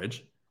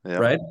average,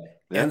 right?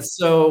 And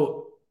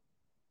so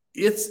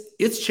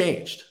it's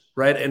changed,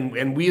 right?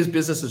 And we as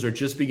businesses are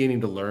just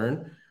beginning to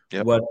learn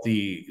Yep. what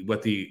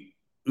the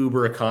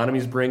Uber economy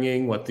is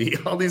bringing,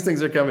 all these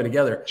things are coming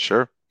together.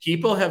 Sure.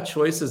 People have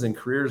choices and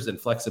careers and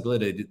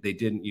flexibility they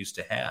didn't used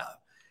to have.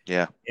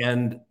 Yeah.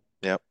 And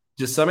Yep.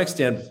 to some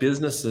extent,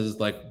 businesses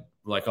like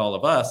all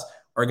of us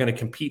are going to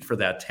compete for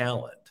that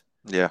talent.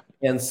 Yeah.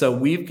 And so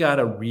we've got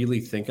to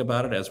really think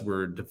about it as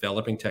we're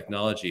developing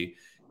technology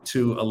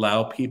to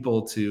allow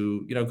people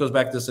to, it goes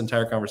back to this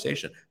entire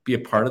conversation, be a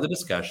part of the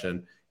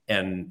discussion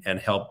and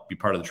help be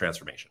part of the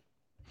transformation.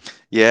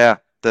 Yeah.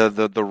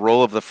 The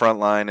role of the front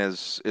line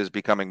is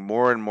becoming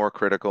more and more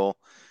critical,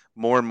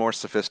 more and more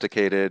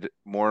sophisticated,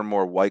 more and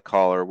more white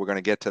collar. We're going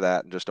to get to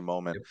that in just a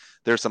moment. Yep.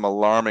 There's some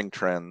alarming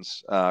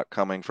trends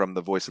coming from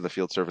the voice of the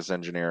field service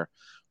engineer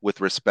with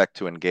respect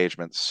to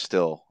engagement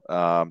still.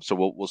 So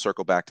we'll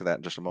circle back to that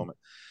in just a moment.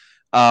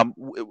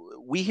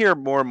 We hear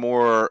more and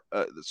more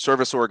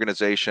service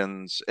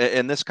organizations,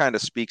 and this kind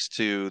of speaks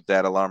to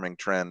that alarming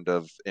trend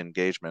of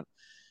engagement.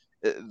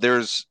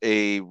 There's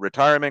a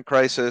retirement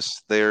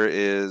crisis. There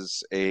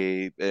is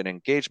an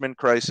engagement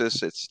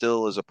crisis. It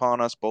still is upon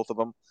us, both of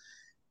them.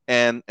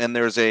 And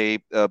there's a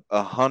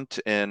hunt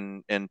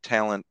and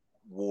talent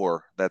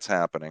war that's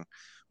happening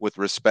with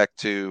respect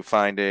to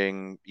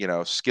finding,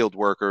 skilled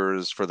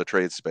workers for the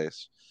trade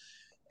space.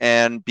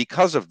 And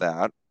because of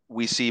that,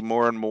 we see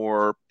more and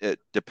more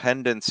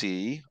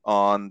dependency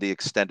on the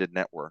extended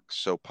network.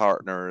 So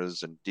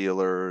partners and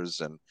dealers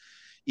and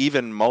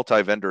even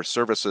multi-vendor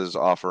services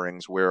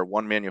offerings where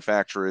one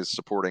manufacturer is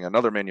supporting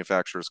another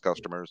manufacturer's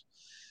customers.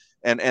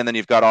 And then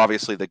you've got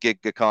obviously the gig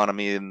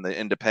economy and the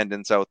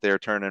independents out there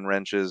turning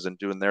wrenches and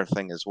doing their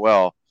thing as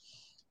well.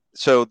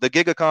 So the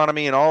gig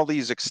economy and all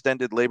these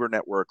extended labor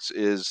networks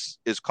is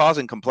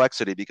causing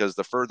complexity because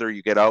the further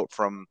you get out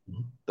from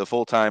the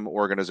full-time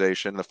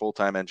organization, the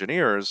full-time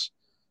engineers,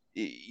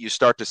 you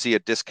start to see a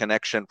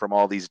disconnection from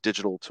all these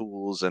digital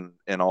tools and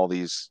all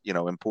these,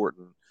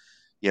 important,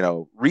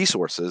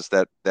 resources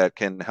that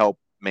can help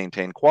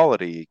maintain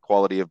quality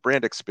of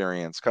brand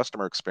experience,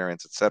 customer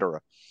experience, et cetera.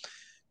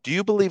 Do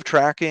you believe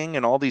tracking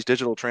and all these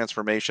digital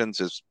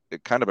transformations is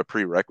kind of a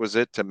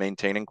prerequisite to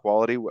maintaining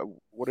quality?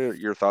 What are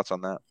your thoughts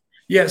on that?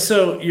 Yeah,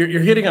 so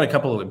you're hitting on a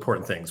couple of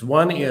important things.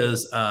 One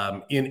is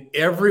in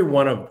every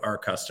one of our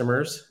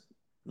customers,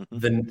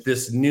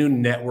 this new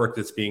network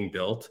that's being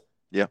built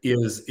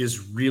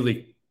is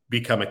really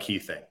become a key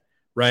thing,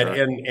 right?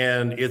 Sure.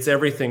 And it's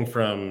everything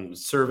from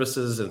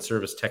services and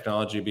service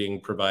technology being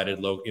provided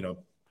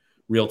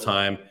real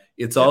time.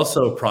 It's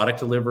also product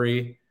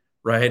delivery,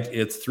 right?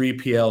 It's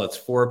 3PL, it's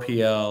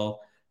 4PL,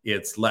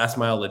 it's last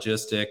mile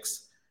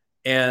logistics.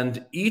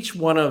 And each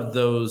one of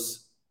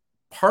those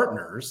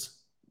partners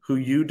who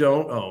you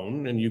don't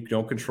own and you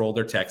don't control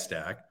their tech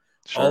stack,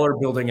 all are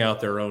building out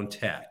their own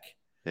tech.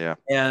 Yeah.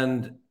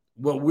 And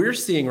what we're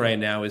seeing right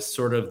now is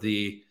sort of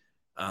the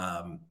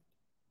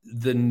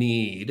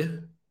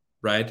need,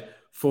 right,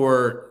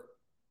 for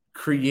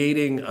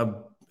creating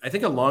I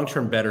think a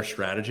long-term better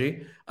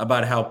strategy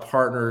about how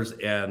partners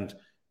and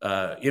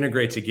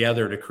integrate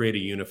together to create a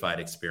unified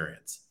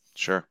experience.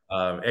 Sure.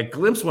 At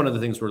Glympse, one of the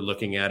things we're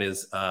looking at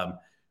is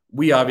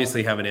we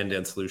obviously have an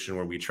end-to-end solution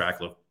where we track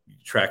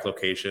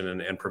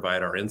location and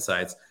provide our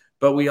insights.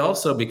 But we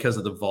also, because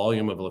of the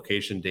volume of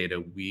location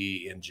data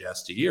we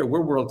ingest a year,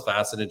 we're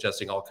world-class at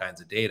ingesting all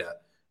kinds of data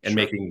and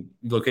making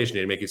location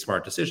data, making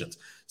smart decisions.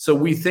 So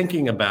we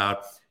thinking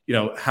about,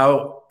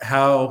 how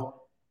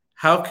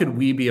could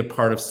we be a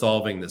part of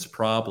solving this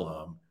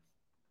problem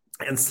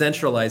and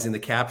centralizing the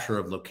capture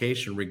of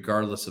location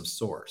regardless of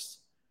source.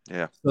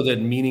 Yeah. So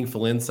that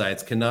meaningful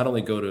insights can not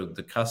only go to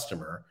the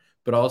customer,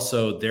 but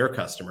also their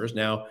customers.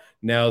 Now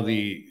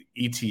the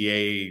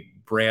ETA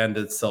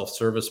branded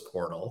self-service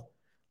portal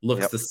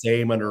looks the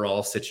same under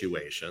all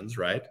situations,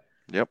 right?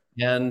 Yep.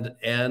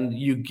 And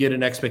you get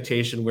an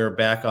expectation where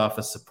back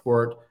office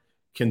support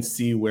can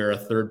see where a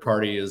third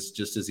party is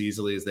just as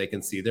easily as they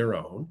can see their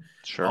own.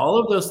 Sure. All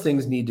of those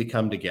things need to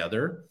come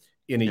together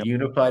in a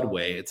unified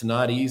way. It's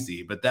not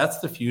easy, but that's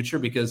the future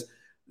because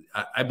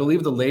I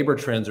believe the labor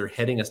trends are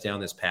heading us down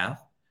this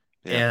path.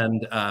 Yeah.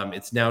 And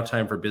it's now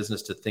time for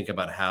business to think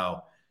about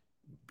how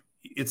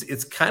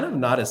it's kind of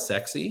not as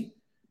sexy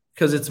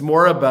because it's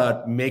more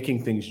about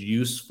making things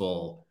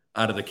useful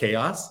out of the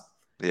chaos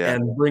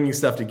and bringing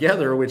stuff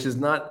together, which is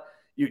not,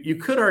 you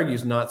could argue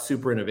is not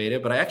super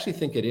innovative, but I actually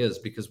think it is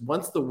because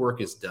once the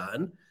work is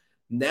done,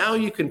 now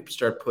you can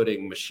start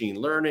putting machine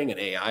learning and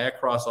AI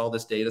across all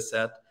this data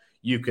set.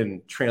 You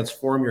can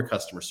transform your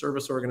customer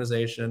service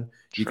organization.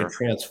 You can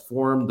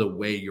transform the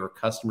way your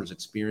customers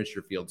experience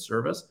your field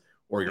service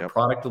or your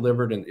product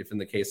delivered, and if in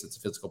the case it's a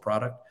physical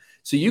product.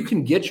 So you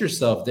can get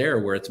yourself there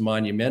where it's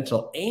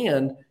monumental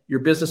and your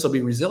business will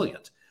be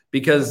resilient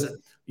because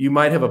you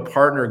might have a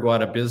partner go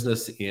out of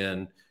business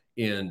in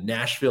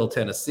Nashville,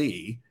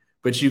 Tennessee,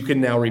 but you can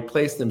now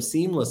replace them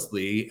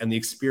seamlessly and the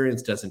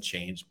experience doesn't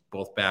change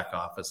both back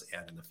office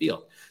and in the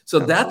field. So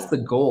that's the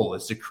goal,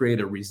 is to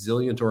create a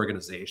resilient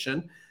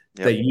organization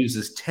that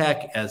uses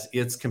tech as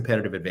its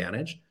competitive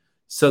advantage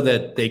so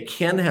that they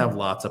can have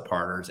lots of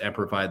partners and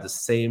provide the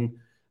same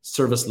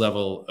service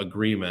level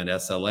agreement,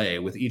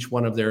 SLA, with each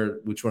one of their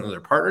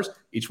partners,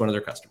 each one of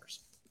their customers.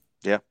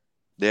 Yeah.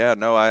 Yeah,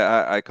 no,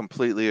 I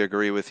completely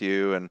agree with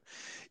you. And,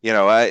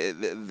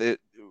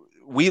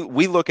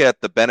 we look at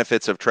the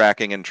benefits of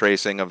tracking and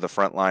tracing of the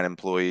frontline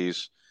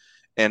employees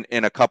and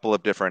in a couple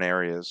of different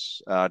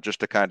areas,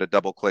 just to kind of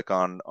double click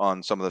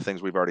on some of the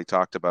things we've already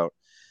talked about.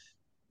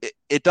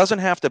 It doesn't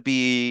have to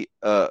be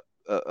a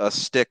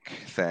stick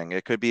thing.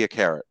 It could be a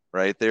carrot,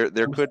 right?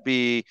 There could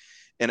be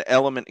an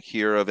element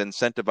here of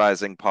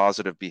incentivizing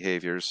positive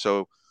behaviors.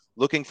 So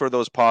looking for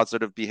those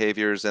positive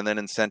behaviors and then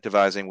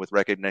incentivizing with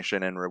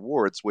recognition and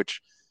rewards,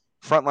 which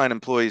frontline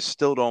employees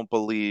still don't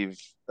believe,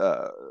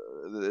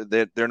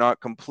 that they're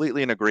not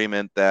completely in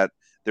agreement that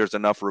there's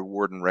enough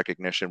reward and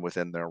recognition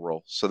within their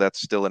role. So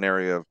that's still an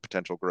area of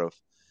potential growth.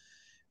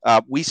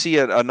 We see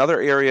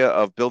another area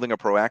of building a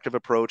proactive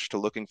approach to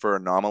looking for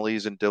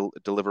anomalies in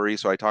delivery.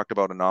 So I talked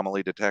about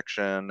anomaly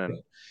detection and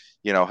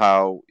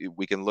how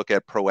we can look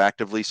at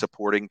proactively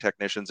supporting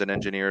technicians and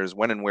engineers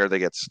when and where they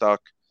get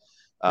stuck.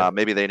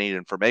 Maybe they need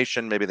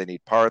information, maybe they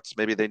need parts,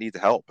 maybe they need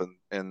help,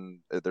 and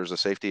there's a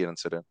safety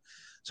incident.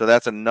 So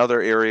that's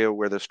another area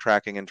where this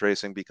tracking and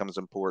tracing becomes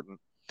important.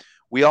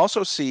 We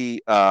also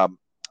see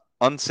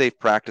unsafe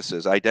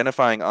practices,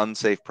 identifying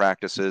unsafe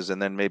practices,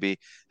 and then maybe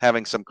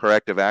having some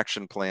corrective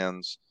action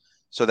plans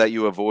so that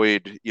you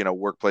avoid,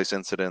 workplace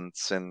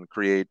incidents and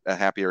create a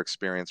happier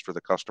experience for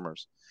the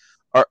customers.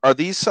 Are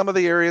these some of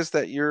the areas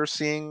that you're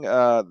seeing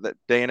that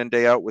day in and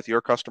day out with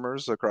your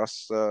customers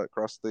across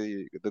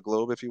the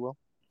globe, if you will?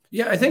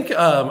 Yeah, I think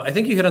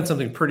you hit on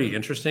something pretty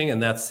interesting,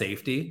 and that's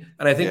safety.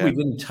 And I think we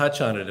didn't touch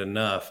on it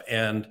enough.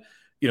 And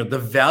the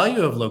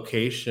value of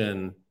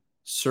location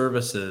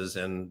services,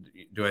 and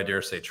do I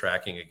dare say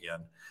tracking again,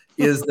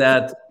 is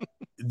that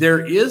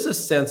there is a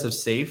sense of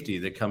safety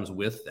that comes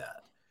with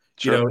that.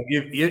 Sure.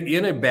 If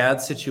in a bad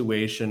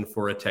situation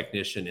for a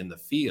technician in the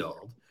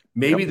field,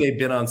 maybe they've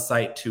been on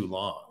site too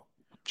long.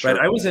 Sure.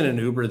 Right? I was in an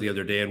Uber the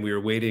other day, and we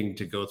were waiting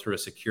to go through a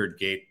secured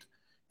gate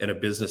in a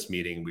business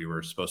meeting we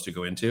were supposed to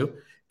go into.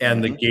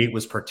 And the gate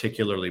was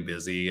particularly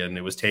busy, and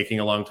it was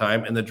taking a long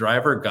time. And the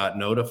driver got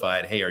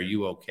notified, "Hey, are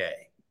you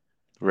okay?"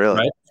 Really?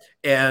 Right?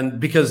 And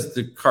because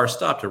the car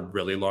stopped a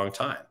really long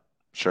time.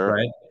 Sure.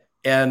 Right?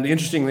 And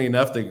interestingly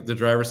enough, the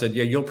driver said,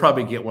 "Yeah, you'll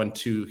probably get one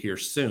too here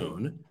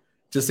soon,"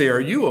 to say, "Are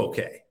you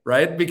okay?"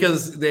 Right?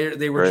 Because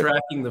they were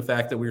tracking the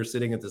fact that we were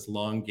sitting at this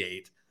long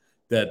gate,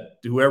 that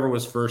whoever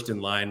was first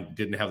in line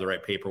didn't have the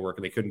right paperwork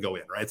and they couldn't go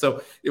in, right?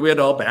 So we had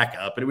to all back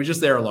up, and it was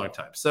just there a long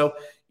time. So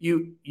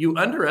you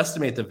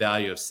underestimate the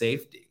value of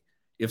safety.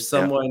 If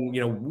someone,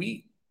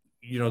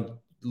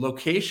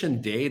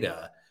 location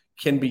data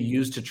can be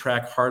used to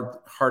track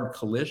hard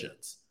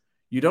collisions.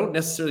 You don't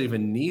necessarily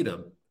even need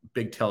a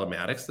big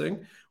telematics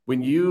thing.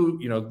 When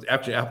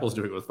actually Apple's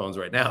doing it with phones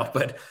right now,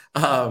 but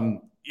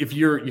if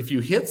you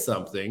hit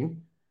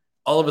something,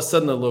 all of a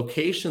sudden the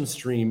location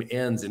stream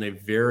ends in a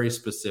very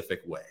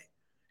specific way.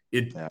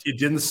 It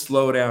didn't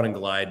slow down and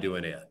glide to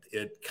an end.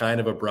 It kind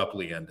of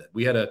abruptly ended.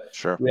 We had a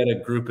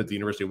group at the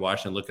University of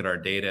Washington look at our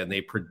data, and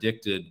they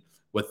predicted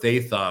what they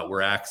thought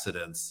were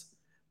accidents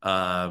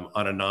on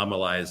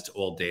anomalized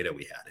old data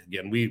we had.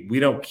 Again, we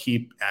don't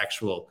keep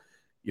actual,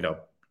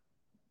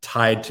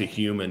 tied to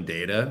human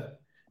data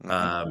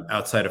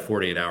outside of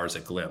 48 hours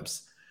at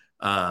Glympse.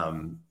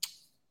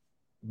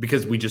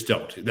 Because we just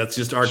don't. That's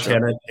just our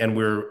tenet, and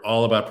we're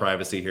all about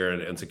privacy here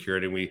and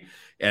security,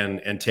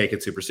 and take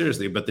it super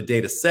seriously. But the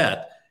data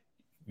set,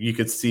 you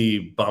could see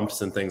bumps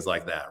and things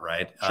like that,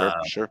 right?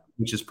 Sure.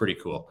 Which is pretty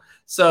cool.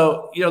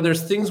 So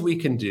there's things we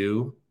can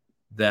do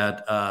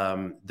that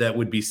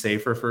would be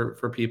safer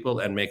for people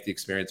and make the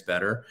experience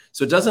better.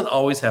 So it doesn't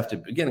always have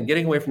to. Again,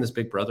 getting away from this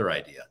Big Brother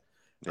idea.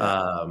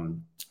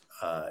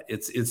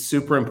 It's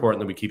super important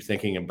that we keep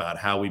thinking about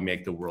how we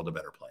make the world a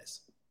better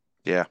place.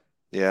 Yeah.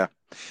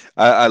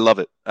 I love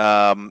it.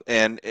 So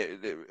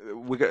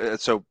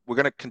we're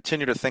going to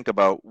continue to think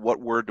about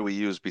what word do we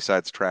use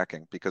besides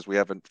tracking, because we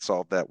haven't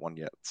solved that one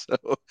yet. So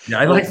yeah,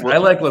 I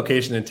like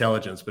location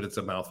intelligence, but it's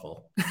a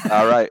mouthful.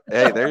 All right.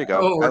 Hey, there you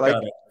go.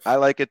 I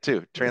like it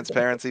too.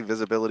 Transparency,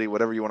 visibility,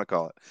 whatever you want to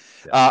call it.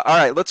 Yeah. All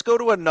right. Let's go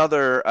to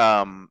another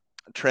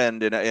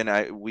trend.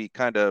 And we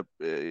kind of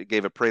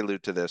gave a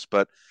prelude to this,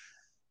 but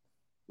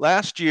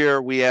last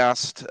year, we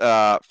asked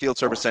field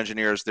service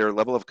engineers their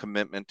level of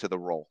commitment to the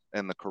role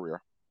and the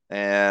career.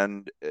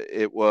 And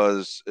it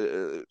was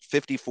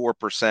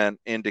 54%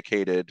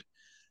 indicated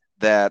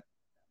that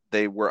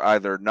they were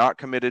either not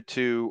committed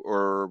to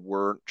or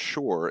weren't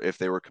sure if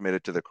they were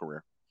committed to the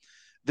career.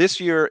 This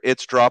year,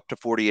 it's dropped to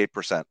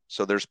 48%.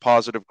 So there's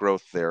positive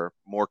growth there,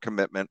 more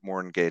commitment,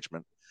 more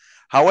engagement.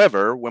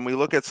 However, when we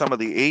look at some of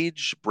the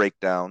age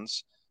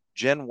breakdowns,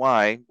 Gen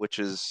Y, which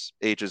is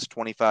ages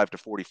 25 to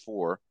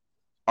 44,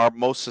 are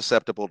most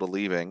susceptible to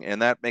leaving, and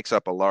that makes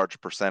up a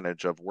large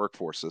percentage of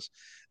workforces.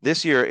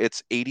 This year,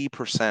 it's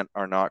 80%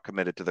 are not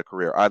committed to the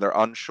career, either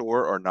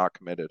unsure or not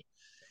committed.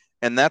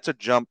 And that's a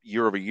jump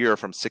year over year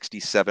from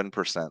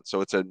 67%.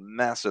 So it's a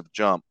massive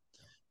jump.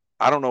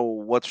 I don't know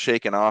what's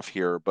shaking off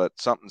here, but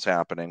something's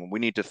happening. We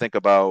need to think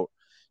about,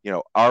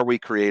 are we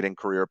creating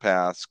career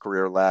paths,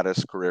 career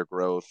lattice, career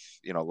growth,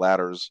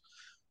 ladders?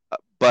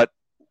 But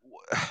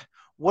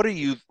what do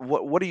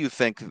you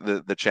think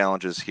the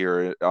challenges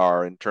here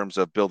are in terms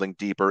of building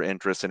deeper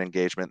interest and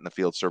engagement in the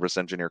field service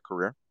engineer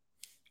career?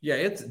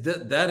 Yeah,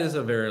 that is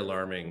a very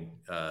alarming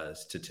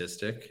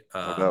statistic,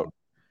 No doubt.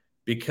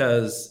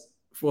 because,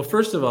 well,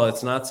 first of all,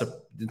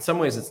 in some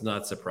ways it's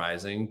not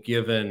surprising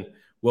given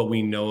what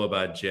we know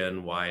about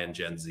Gen Y and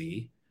Gen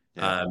Z.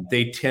 Yeah.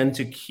 They tend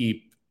to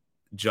keep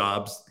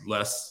jobs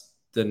less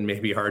than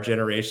maybe our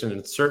generation,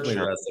 and certainly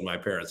Sure. less than my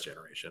parents'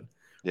 generation,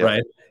 Yep.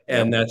 right? Yep.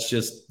 And that's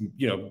just,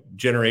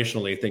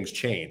 generationally things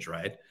change,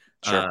 right?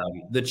 Sure.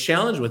 The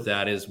challenge with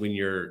that is when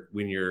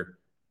you're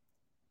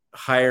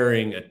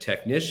hiring a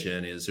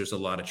technician is there's a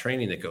lot of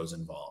training that goes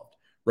involved,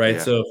 right?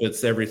 Yeah. So if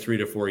it's every 3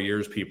 to 4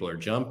 years people are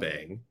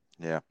jumping,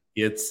 Yeah.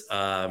 it's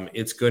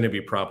going to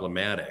be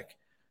problematic.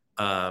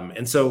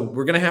 And so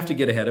we're going to have to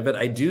get ahead of it.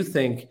 I do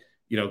think,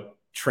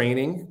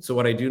 training. So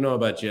what I do know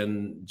about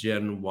Gen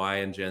Y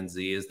and Gen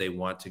Z is they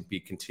want to be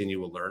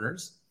continual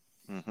learners.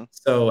 Mm-hmm.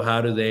 So how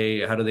do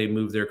they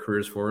move their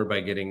careers forward by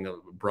getting a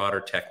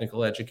broader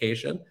technical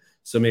education?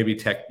 So maybe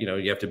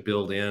you have to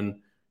build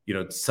in,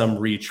 some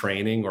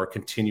retraining or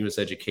continuous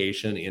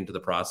education into the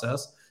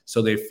process,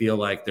 so they feel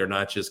like they're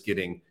not just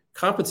getting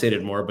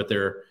compensated more, but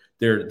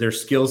their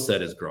skill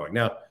set is growing.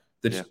 Now,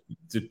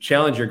 the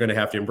challenge you're going to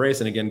have to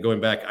embrace, and again, going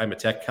back, I'm a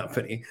tech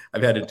company,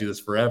 I've had to do this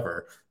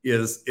forever,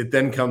 is it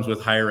then comes with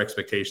higher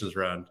expectations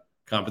around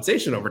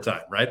compensation over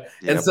time, right?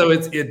 Yep. And so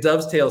it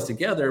dovetails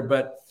together,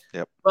 but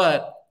Yep.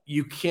 but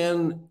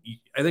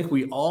I think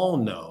we all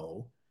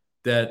know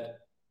that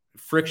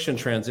friction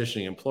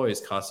transitioning employees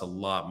costs a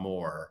lot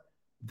more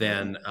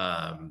than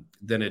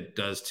it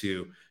does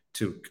to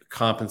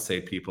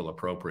compensate people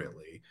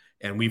appropriately.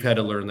 And we've had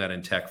to learn that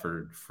in tech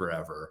for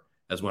forever,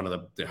 as one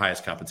of the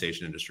highest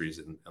compensation industries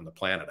on the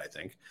planet, I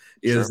think,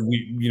 is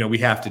Sure. we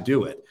have to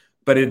do it.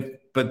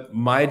 But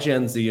my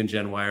Gen Z and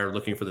Gen Y are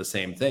looking for the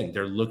same thing.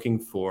 They're looking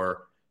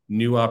for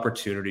new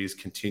opportunities,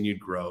 continued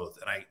growth.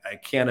 And I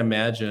can't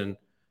imagine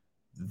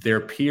their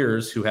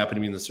peers who happen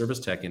to be in the service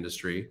tech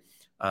industry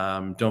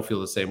don't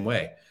feel the same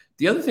way.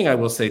 The other thing I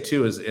will say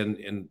too is,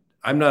 and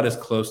I'm not as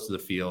close to the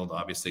field,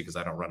 obviously, because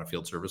I don't run a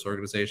field service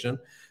organization,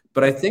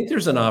 but I think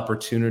there's an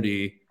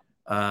opportunity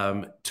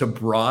to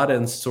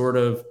broaden sort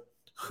of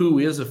who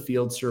is a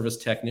field service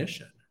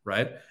technician,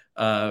 right?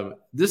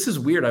 This is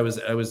weird. I was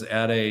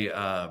at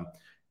a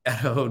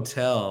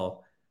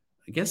hotel,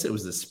 I guess it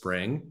was this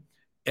spring,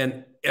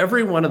 and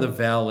every one of the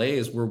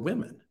valets were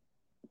women.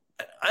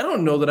 I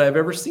don't know that I've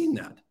ever seen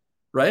that,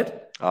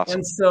 right? Awesome.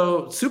 And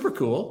so super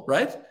cool,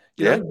 right?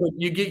 But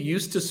you get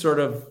used to sort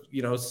of,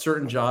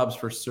 certain jobs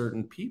for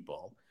certain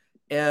people.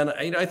 And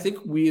I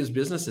think we as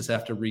businesses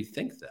have to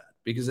rethink that,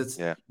 because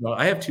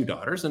I have 2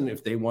 daughters, and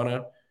if they want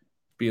to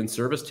be in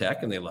service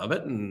tech and they love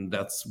it, and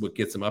that's what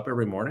gets them up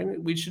every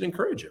morning, we should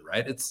encourage it,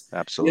 right?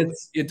 Absolutely.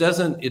 It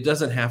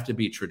doesn't have to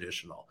be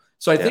traditional.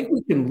 So I think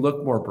we can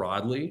look more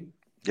broadly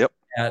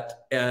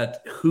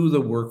at who the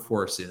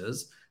workforce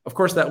is. Of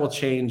course, that will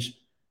change,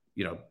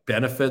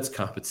 benefits,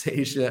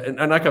 compensation, and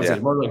not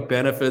compensation, more like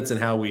benefits, and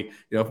how we,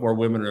 if more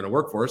women are in a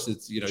workforce,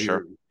 it's,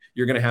 Sure.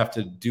 you're going to have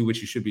to do what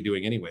you should be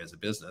doing anyway as a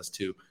business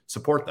to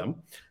support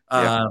them.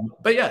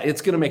 But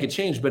it's going to make a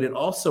change, but it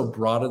also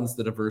broadens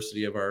the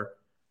diversity of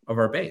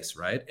our base,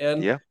 right?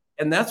 And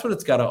that's what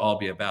it's got to all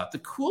be about. The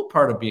cool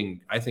part of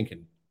being, I think,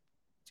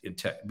 in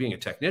tech, being a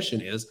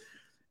technician, is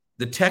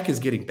the tech is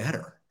getting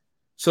better.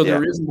 So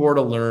there is more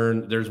to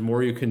learn. There's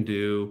more you can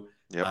do.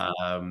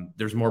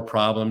 There's more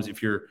problems.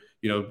 If you're,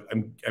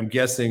 I'm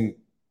guessing,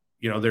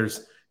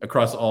 there's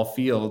across all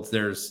fields,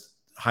 there's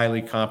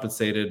highly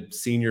compensated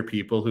senior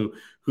people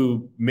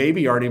who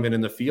maybe aren't even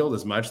in the field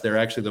as much. They're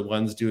actually the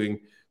ones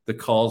doing the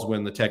calls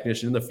when the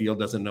technician in the field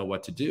doesn't know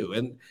what to do.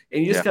 And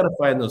you just got to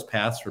find those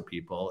paths for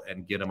people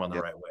and get them on the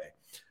right way.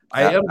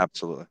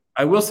 Absolutely.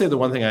 I will say the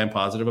one thing I am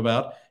positive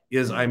about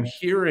is I'm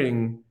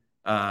hearing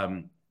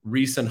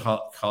recent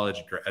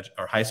college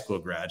or high school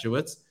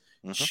graduates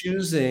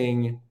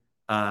choosing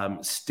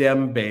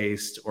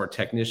STEM-based or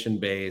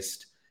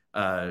technician-based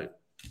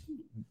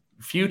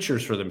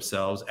futures for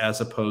themselves,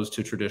 as opposed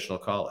to traditional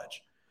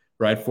college,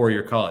 right?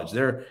 4-year college.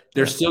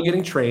 They're still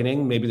getting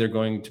training. Maybe they're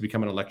going to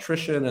become an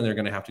electrician, and they're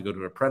going to have to go to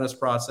an apprentice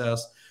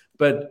process.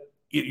 But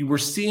we're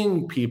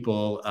seeing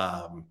people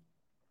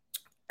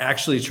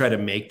actually try to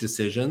make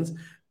decisions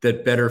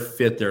that better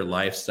fit their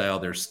lifestyle,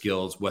 their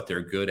skills, what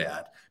they're good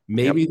at.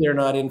 Maybe they're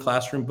not in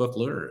classroom book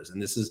learners.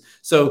 And this is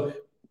so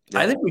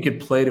I think we could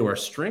play to our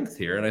strength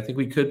here. And I think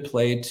we could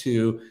play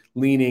to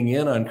leaning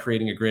in on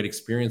creating a great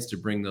experience to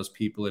bring those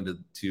people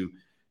into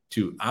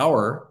to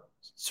our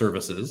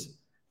services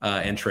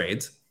and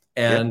trades,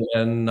 and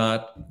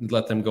not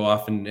let them go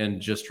off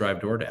and just drive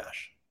DoorDash.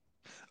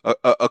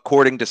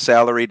 According to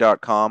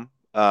salary.com,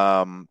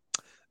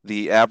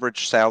 the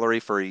average salary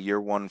for a year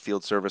 1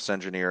 field service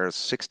engineer is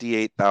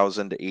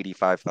 $68,000 to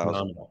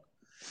 $85,000.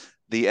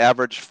 The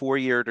average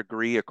 4-year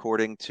degree,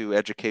 according to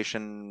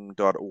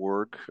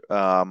education.org,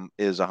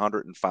 is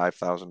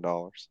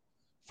 $105,000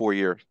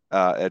 4-year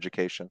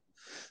education.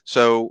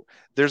 So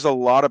there's a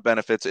lot of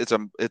benefits.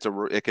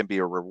 It can be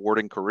a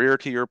rewarding career,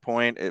 to your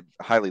point,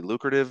 highly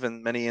lucrative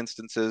in many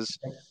instances.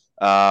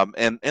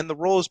 And the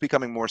role is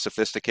becoming more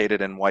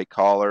sophisticated and white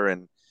collar,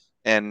 and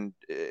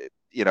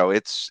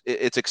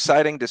it's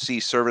exciting to see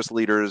service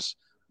leaders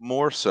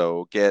more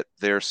so get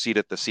their seat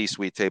at the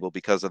C-suite table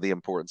because of the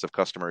importance of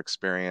customer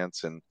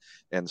experience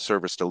and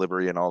service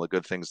delivery and all the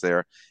good things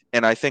there.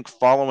 And I think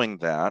following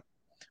that,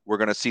 we're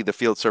going to see the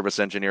field service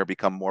engineer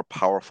become more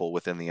powerful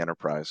within the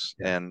enterprise.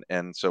 Yeah.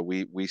 And so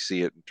we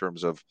see it in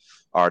terms of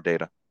our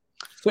data.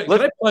 So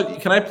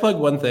can I plug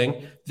one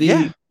thing?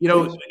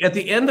 At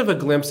the end of a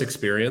Glympse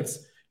experience,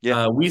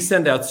 we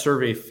send out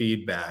survey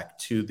feedback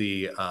to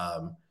the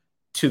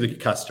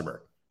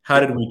customer. How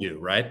did we do,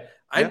 right?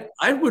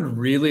 I would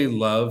really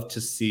love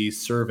to see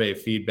survey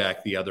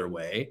feedback the other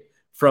way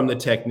from the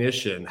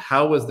technician.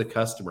 How was the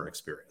customer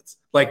experience?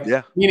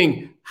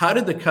 Meaning, how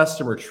did the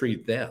customer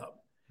treat them?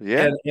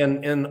 Yeah.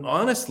 And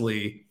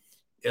honestly,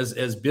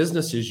 as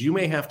businesses, you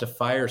may have to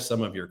fire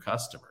some of your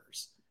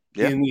customers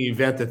in the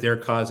event that they're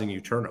causing you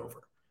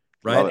turnover,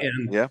 right?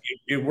 And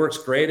it works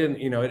great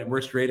it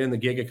works great in the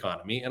gig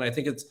economy. And I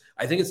think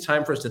it's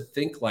time for us to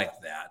think like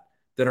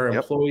that our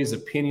employees'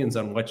 opinions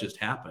on what just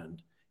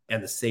happened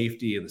and the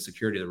safety and the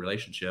security of the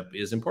relationship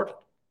is important.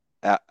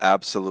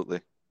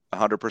 Absolutely.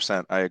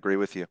 100%. I agree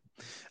with you.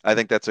 I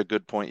think that's a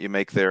good point you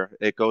make there.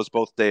 It goes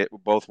both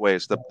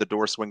ways. The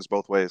door swings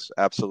both ways.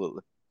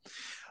 Absolutely.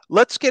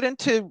 Let's get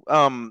into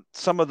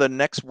some of the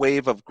next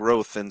wave of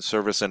growth in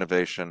service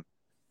innovation.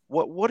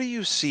 What do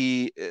you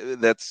see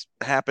that's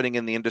happening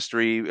in the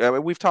industry?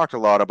 We've talked a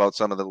lot about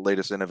some of the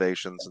latest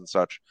innovations and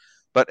such,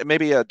 but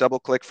maybe a double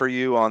click for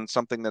you on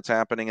something that's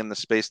happening in the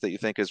space that you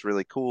think is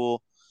really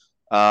cool.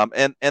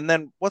 And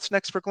then what's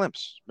next for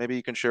Glympse? Maybe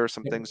you can share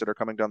some things that are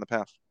coming down the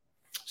path.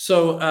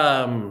 So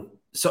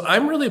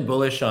I'm really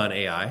bullish on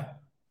AI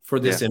for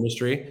this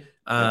industry.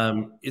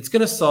 It's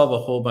going to solve a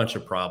whole bunch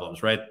of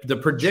problems, right? The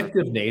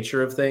predictive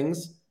nature of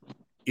things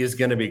is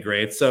going to be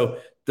great. So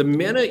the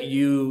minute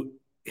you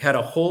had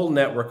a whole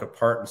network of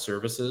part and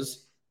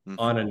services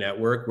on a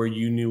network where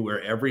you knew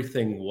where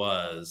everything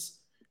was,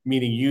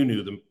 meaning you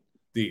knew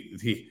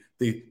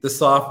the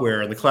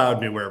software and the cloud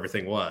knew where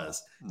everything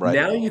was. Right.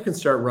 Now you can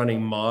start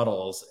running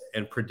models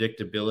and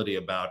predictability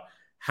about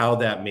how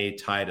that may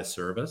tie to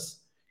service.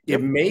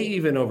 It may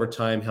even over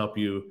time help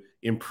you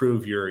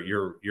improve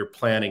your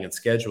planning and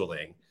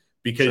scheduling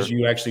because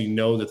you actually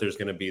know that there's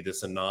going to be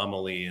this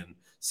anomaly in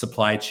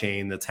supply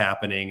chain that's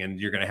happening and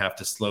you're going to have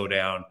to slow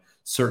down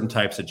certain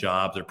types of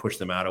jobs or push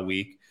them out a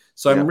week.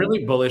 So I'm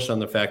really bullish on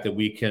the fact that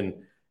we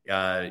can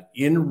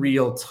in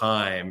real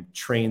time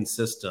train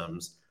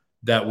systems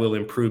that will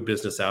improve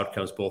business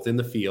outcomes, both in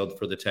the field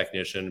for the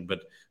technician, but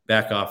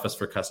back office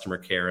for customer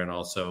care and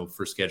also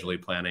for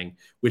scheduling planning,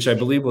 which I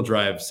believe will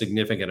drive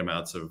significant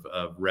amounts of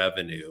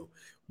revenue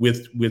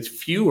with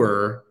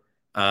fewer.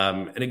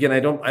 And again, I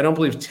don't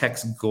believe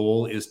tech's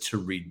goal is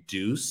to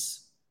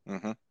reduce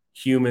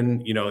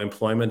human,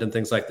 employment and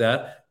things like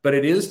that, but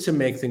it is to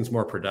make things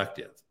more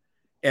productive,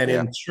 and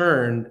in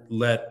turn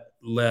let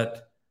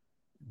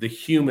the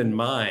human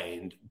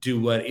mind do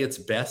what it's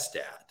best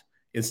at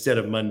instead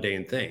of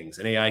mundane things.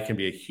 And AI can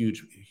be a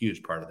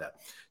huge part of that.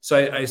 So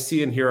I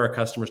see and hear our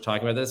customers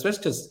talking about that, especially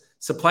because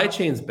supply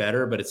chain's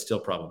better, but it's still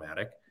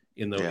problematic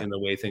in the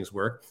way things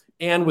work.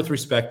 And with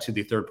respect to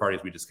the third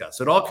parties we discussed.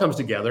 So it all comes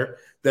together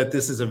that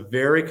this is a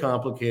very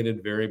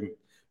complicated, very,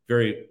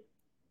 very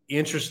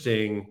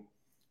interesting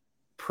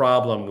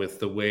problem with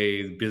the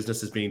way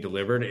business is being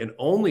delivered. And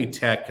only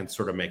tech can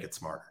sort of make it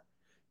smarter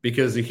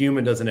because the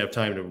human doesn't have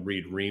time to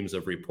read reams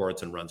of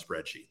reports and run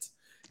spreadsheets.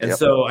 And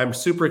so I'm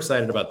super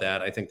excited about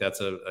that. I think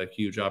that's a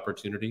huge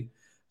opportunity.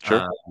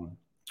 Sure.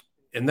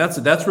 And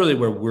that's really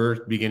where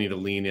we're beginning to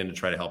lean in to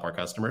try to help our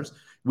customers.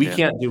 We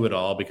can't do it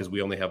all because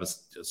we only have a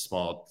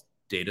small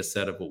data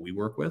set of what we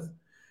work with.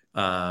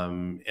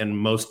 And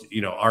most,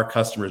 our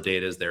customers'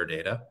 data is their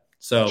data.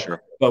 So,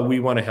 but we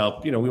want to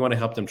help, we want to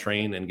help them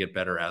train and get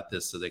better at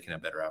this so they can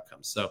have better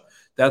outcomes. So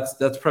that's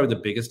probably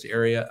the biggest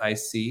area I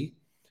see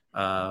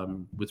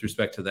with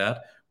respect to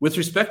that. With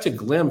respect to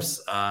Glympse,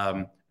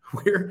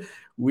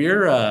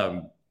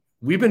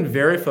 we've been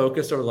very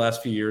focused over the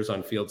last few years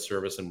on field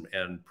service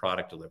and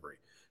product delivery.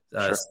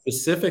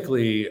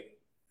 Specifically,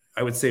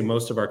 I would say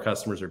most of our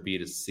customers are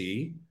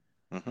B2C,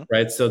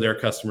 right? So their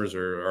customers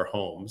are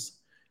homes.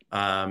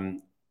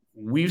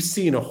 We've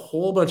seen a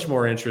whole bunch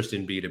more interest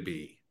in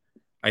B2B,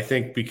 I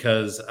think,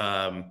 because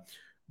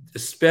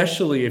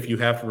especially if you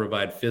have to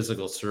provide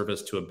physical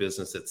service to a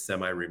business that's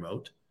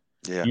semi-remote,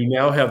 you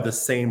now have the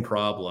same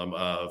problem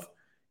of,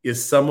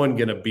 is someone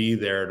going to be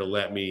there to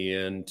let me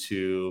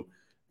into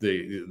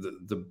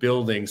the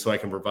building so I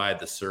can provide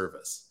the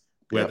service,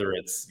 whether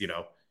it's,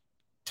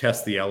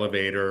 test the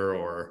elevator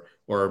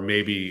or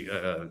maybe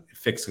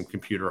fix some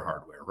computer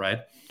hardware, right?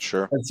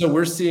 Sure. And so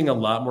we're seeing a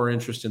lot more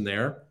interest in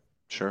there.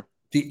 Sure.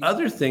 The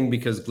other thing,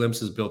 because Glympse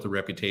has built a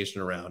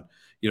reputation around,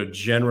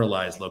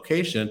 generalized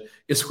location,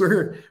 is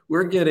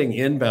we're getting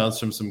inbounds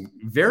from some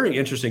very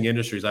interesting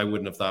industries I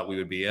wouldn't have thought we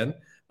would be in.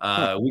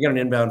 We got an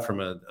inbound from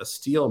a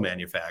steel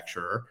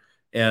manufacturer,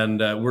 and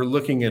we're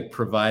looking at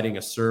providing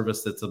a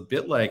service that's a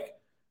bit like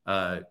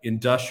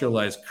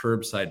industrialized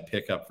curbside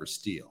pickup for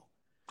steel.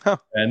 Huh.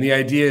 And the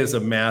idea is a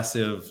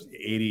massive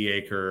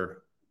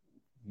 80-acre,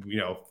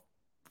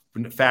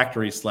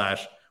 factory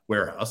 /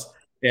 warehouse,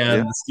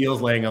 and the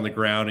steel's laying on the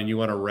ground, and you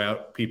want to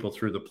route people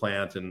through the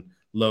plant and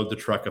load the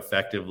truck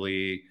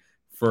effectively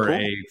for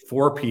a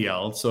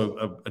 4PL,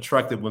 so a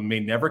truck that may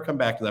never come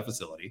back to that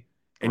facility,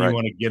 and you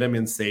want to get them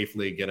in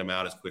safely, get them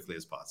out as quickly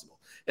as possible.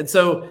 And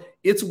so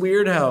it's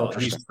weird how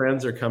these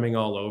trends are coming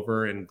all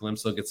over, and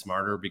Glympse will get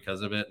smarter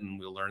because of it, and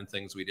we'll learn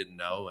things we didn't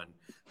know, and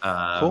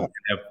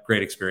have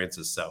great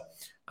experiences. So,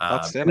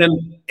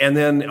 and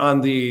then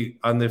on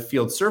the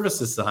field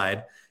services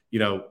side,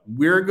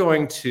 we're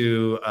going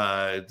to,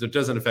 that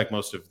doesn't affect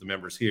most of the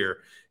members here,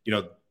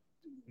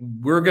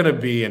 we're going to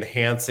be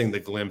enhancing the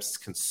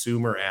Glympse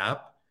consumer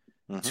app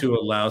to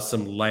allow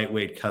some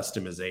lightweight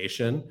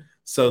customization,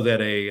 so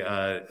that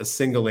a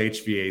single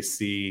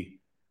HVAC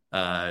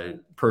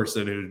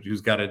person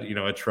who's got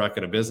a truck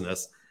and a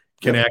business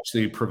can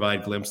actually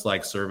provide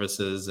Glympse-like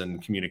services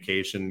and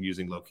communication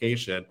using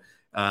location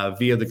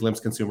via the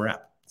Glympse consumer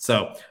app.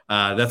 So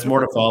that's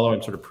more to follow.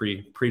 I'm sort of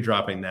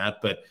pre-dropping that,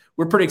 but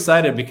we're pretty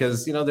excited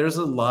because there's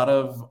a lot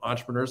of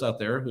entrepreneurs out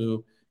there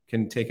who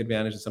can take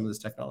advantage of some of this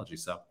technology.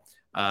 So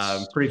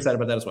I'm pretty excited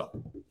about that as well.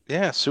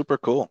 Yeah, super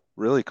cool.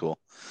 Really cool.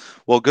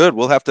 Well, good.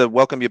 We'll have to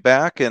welcome you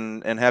back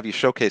and have you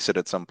showcase it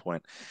at some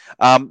point.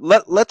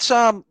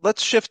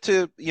 Let's shift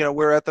to,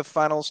 we're at the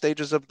final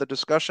stages of the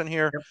discussion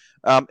here.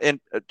 And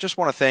just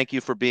want to thank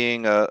you for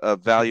being a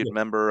valued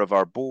member of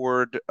our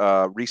board,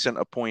 recent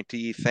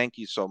appointee. Thank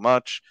you so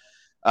much.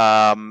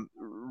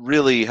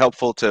 Really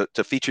helpful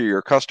to feature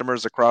your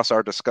customers across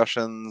our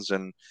discussions,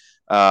 and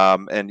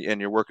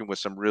you're working with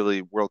some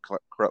really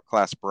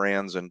world-class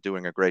brands and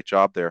doing a great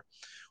job there.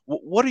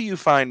 What do you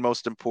find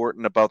most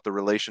important about the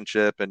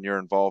relationship and your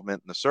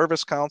involvement in the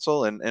Service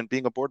Council and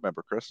being a board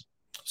member, Chris?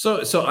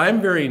 So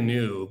I'm very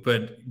new,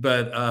 but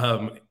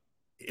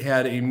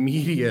had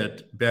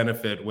immediate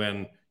benefit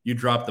when you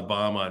dropped the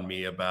bomb on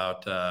me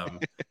about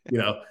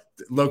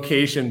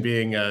location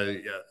being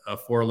a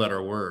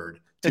 4-letter word.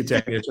 2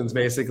 technicians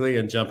basically,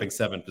 and jumping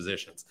 7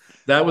 positions.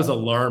 That was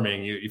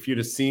alarming. If you'd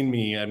have seen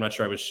me, I'm not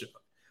sure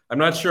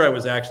I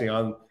was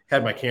actually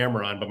had my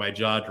camera on, but my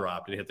jaw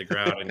dropped and hit the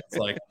ground. And it's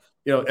like,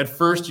 at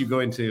first you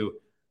go into,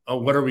 oh,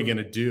 what are we going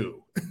to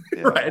do?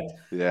 Right.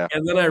 Yeah.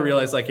 And then I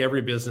realized, like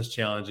every business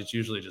challenge, it's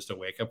usually just a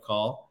wake-up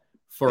call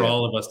for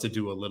all of us to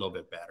do a little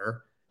bit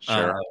better.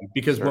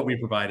 Because what we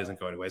provide isn't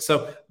going away.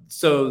 So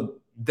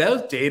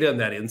those data and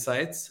that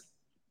insights,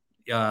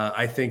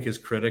 I think is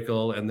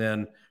critical. And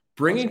then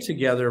bringing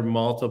together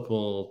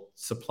multiple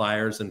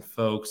suppliers and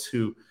folks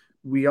who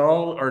we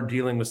all are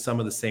dealing with some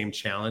of the same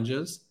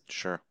challenges,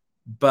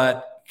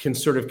 but can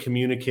sort of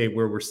communicate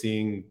where we're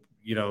seeing,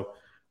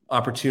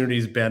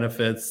 opportunities,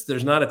 benefits.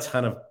 There's not a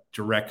ton of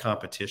direct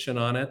competition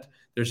on it.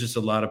 There's just a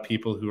lot of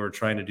people who are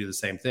trying to do the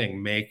same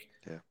thing, make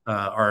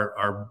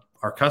our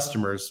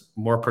customers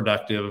more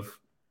productive,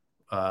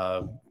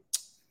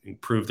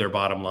 improve their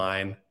bottom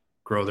line,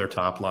 grow their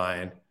top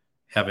line,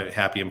 have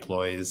happy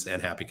employees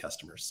and happy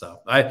customers. So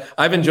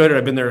I've enjoyed it.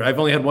 I've been there. I've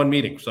only had one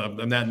meeting, so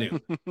I'm that new,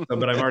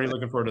 but I'm already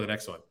looking forward to the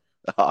next one.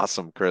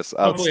 Awesome, Chris.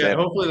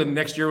 Hopefully the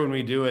next year when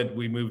we do it,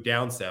 we move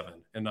down 7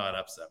 and not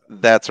up 7.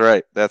 That's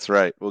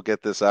right. We'll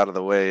get this out of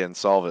the way and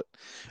solve it.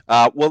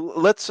 Well,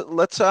 let's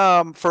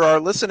for our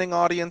listening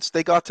audience,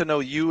 they got to know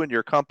you and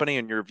your company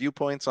and your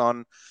viewpoints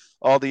on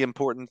all the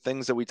important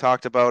things that we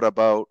talked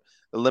about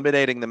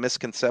eliminating the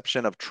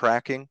misconception of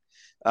tracking,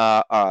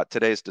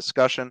 today's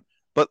discussion.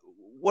 But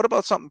what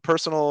about something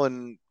personal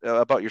and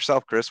about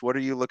yourself, Chris? What are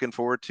you looking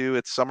forward to?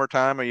 It's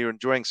summertime. Are you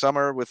enjoying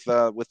summer with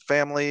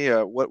family?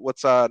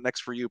 What's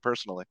next for you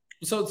personally?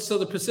 So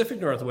the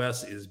Pacific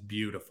Northwest is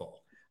beautiful.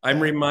 I'm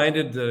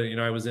reminded that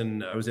I was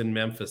in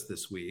Memphis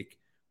this week,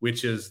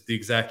 which is the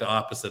exact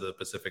opposite of the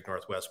Pacific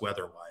Northwest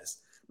weather-wise,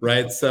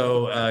 right?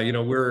 So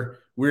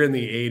we're in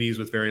the 80s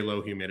with very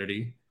low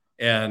humidity,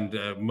 and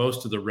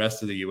most of the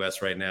rest of the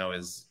U.S. right now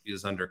is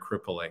under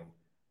crippling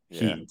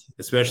heat,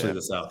 especially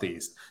the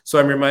Southeast. So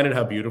I'm reminded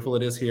how beautiful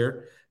it is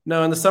here.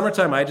 No, in the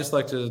summertime, I just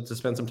like to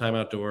spend some time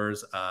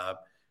outdoors. I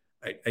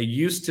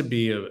used to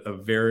be a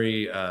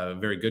very,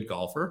 very good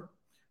golfer.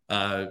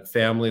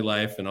 Family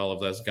life and all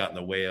of that's got in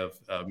the way of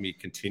me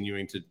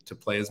continuing to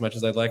play as much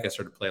as I'd like. I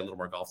started to play a little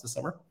more golf this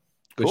summer,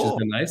 which has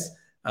been nice.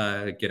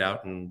 Get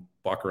out and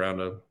walk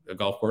around a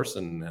golf course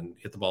and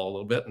hit the ball a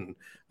little bit. And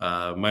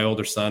my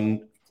older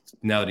son,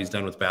 now that he's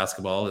done with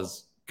basketball,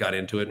 has got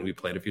into it and we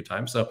played a few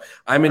times. So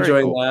I'm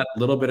enjoying that. A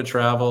little bit of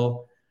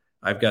travel.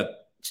 I've got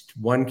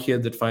one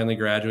kid that finally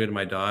graduated,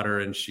 my daughter,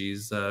 and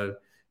she's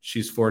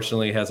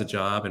fortunately has a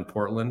job in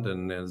Portland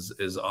and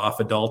is off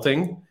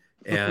adulting.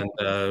 And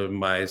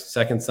my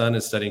second son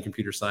is studying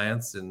computer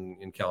science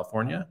in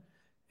California.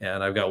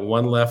 And I've got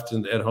one left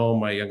at home,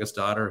 my youngest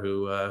daughter,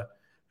 who,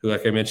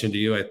 like I mentioned to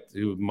you,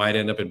 who might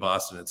end up in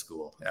Boston at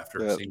school after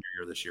senior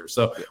year this year.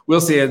 So we'll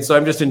see. And so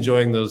I'm just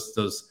enjoying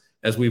those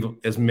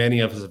as many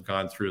of us have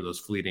gone through those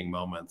fleeting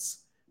moments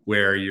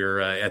where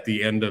you're at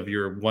the end of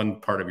your one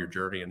part of your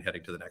journey and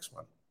heading to the next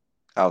one.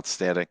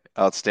 Outstanding.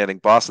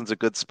 Boston's a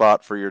good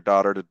spot for your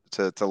daughter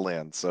to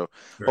land. So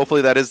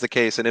hopefully that is the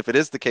case. And if it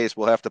is the case,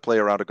 we'll have to play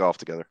a round of golf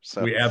together.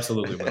 So we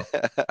absolutely will.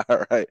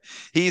 All right.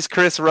 He's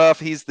Chris Ruff.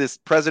 He's this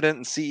president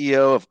and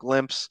CEO of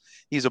Glympse.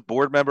 He's a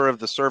board member of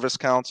the Service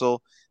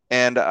Council.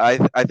 And I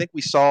think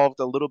we solved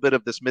a little bit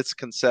of this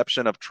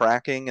misconception of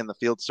tracking in the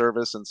field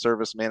service and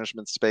service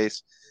management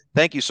space.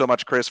 Thank you so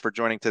much, Chris, for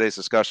joining today's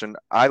discussion.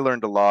 I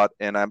learned a lot,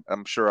 and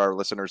I'm sure our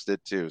listeners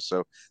did too.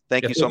 So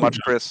thank you so much,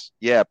 Chris.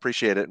 Yeah,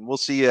 appreciate it. And we'll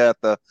see you at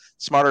the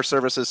Smarter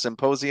Services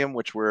Symposium,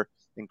 which we're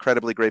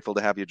incredibly grateful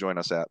to have you join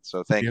us at.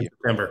 So thank you.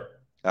 September.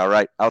 All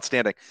right.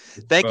 Outstanding.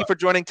 Thank you for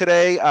joining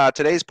today.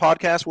 Today's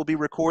podcast will be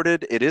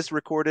recorded. It is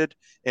recorded,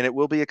 and it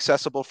will be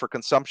accessible for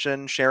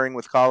consumption, sharing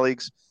with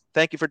colleagues.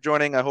 Thank you for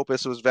joining. I hope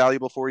this was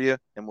valuable for you,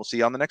 and we'll see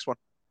you on the next one.